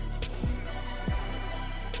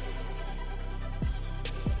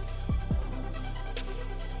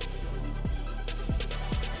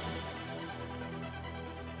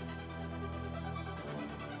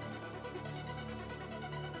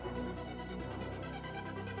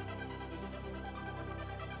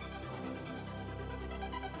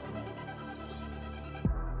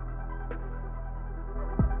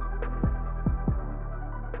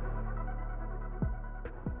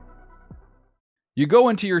 You go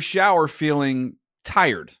into your shower feeling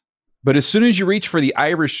tired, but as soon as you reach for the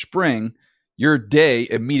Irish Spring, your day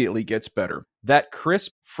immediately gets better. That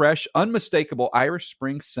crisp, fresh, unmistakable Irish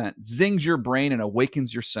Spring scent zings your brain and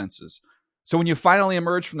awakens your senses. So when you finally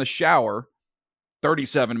emerge from the shower,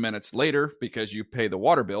 37 minutes later, because you pay the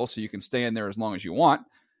water bill so you can stay in there as long as you want,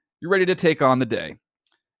 you're ready to take on the day.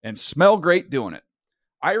 And smell great doing it.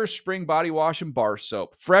 Irish Spring Body Wash and Bar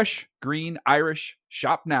Soap. Fresh, green, Irish.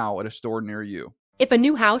 Shop now at a store near you. If a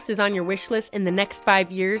new house is on your wish list in the next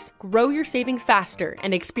 5 years, grow your savings faster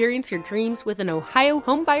and experience your dreams with an Ohio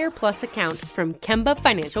Homebuyer Plus account from Kemba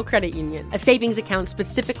Financial Credit Union. A savings account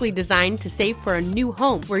specifically designed to save for a new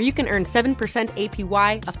home where you can earn 7%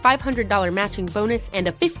 APY, a $500 matching bonus, and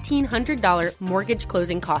a $1,500 mortgage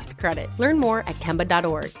closing cost credit. Learn more at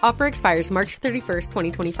Kemba.org. Offer expires March 31st,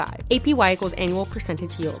 2025. APY equals annual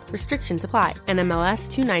percentage yield. Restrictions apply. NMLS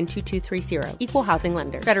 292230. Equal housing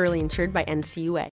lender. Federally insured by NCUA.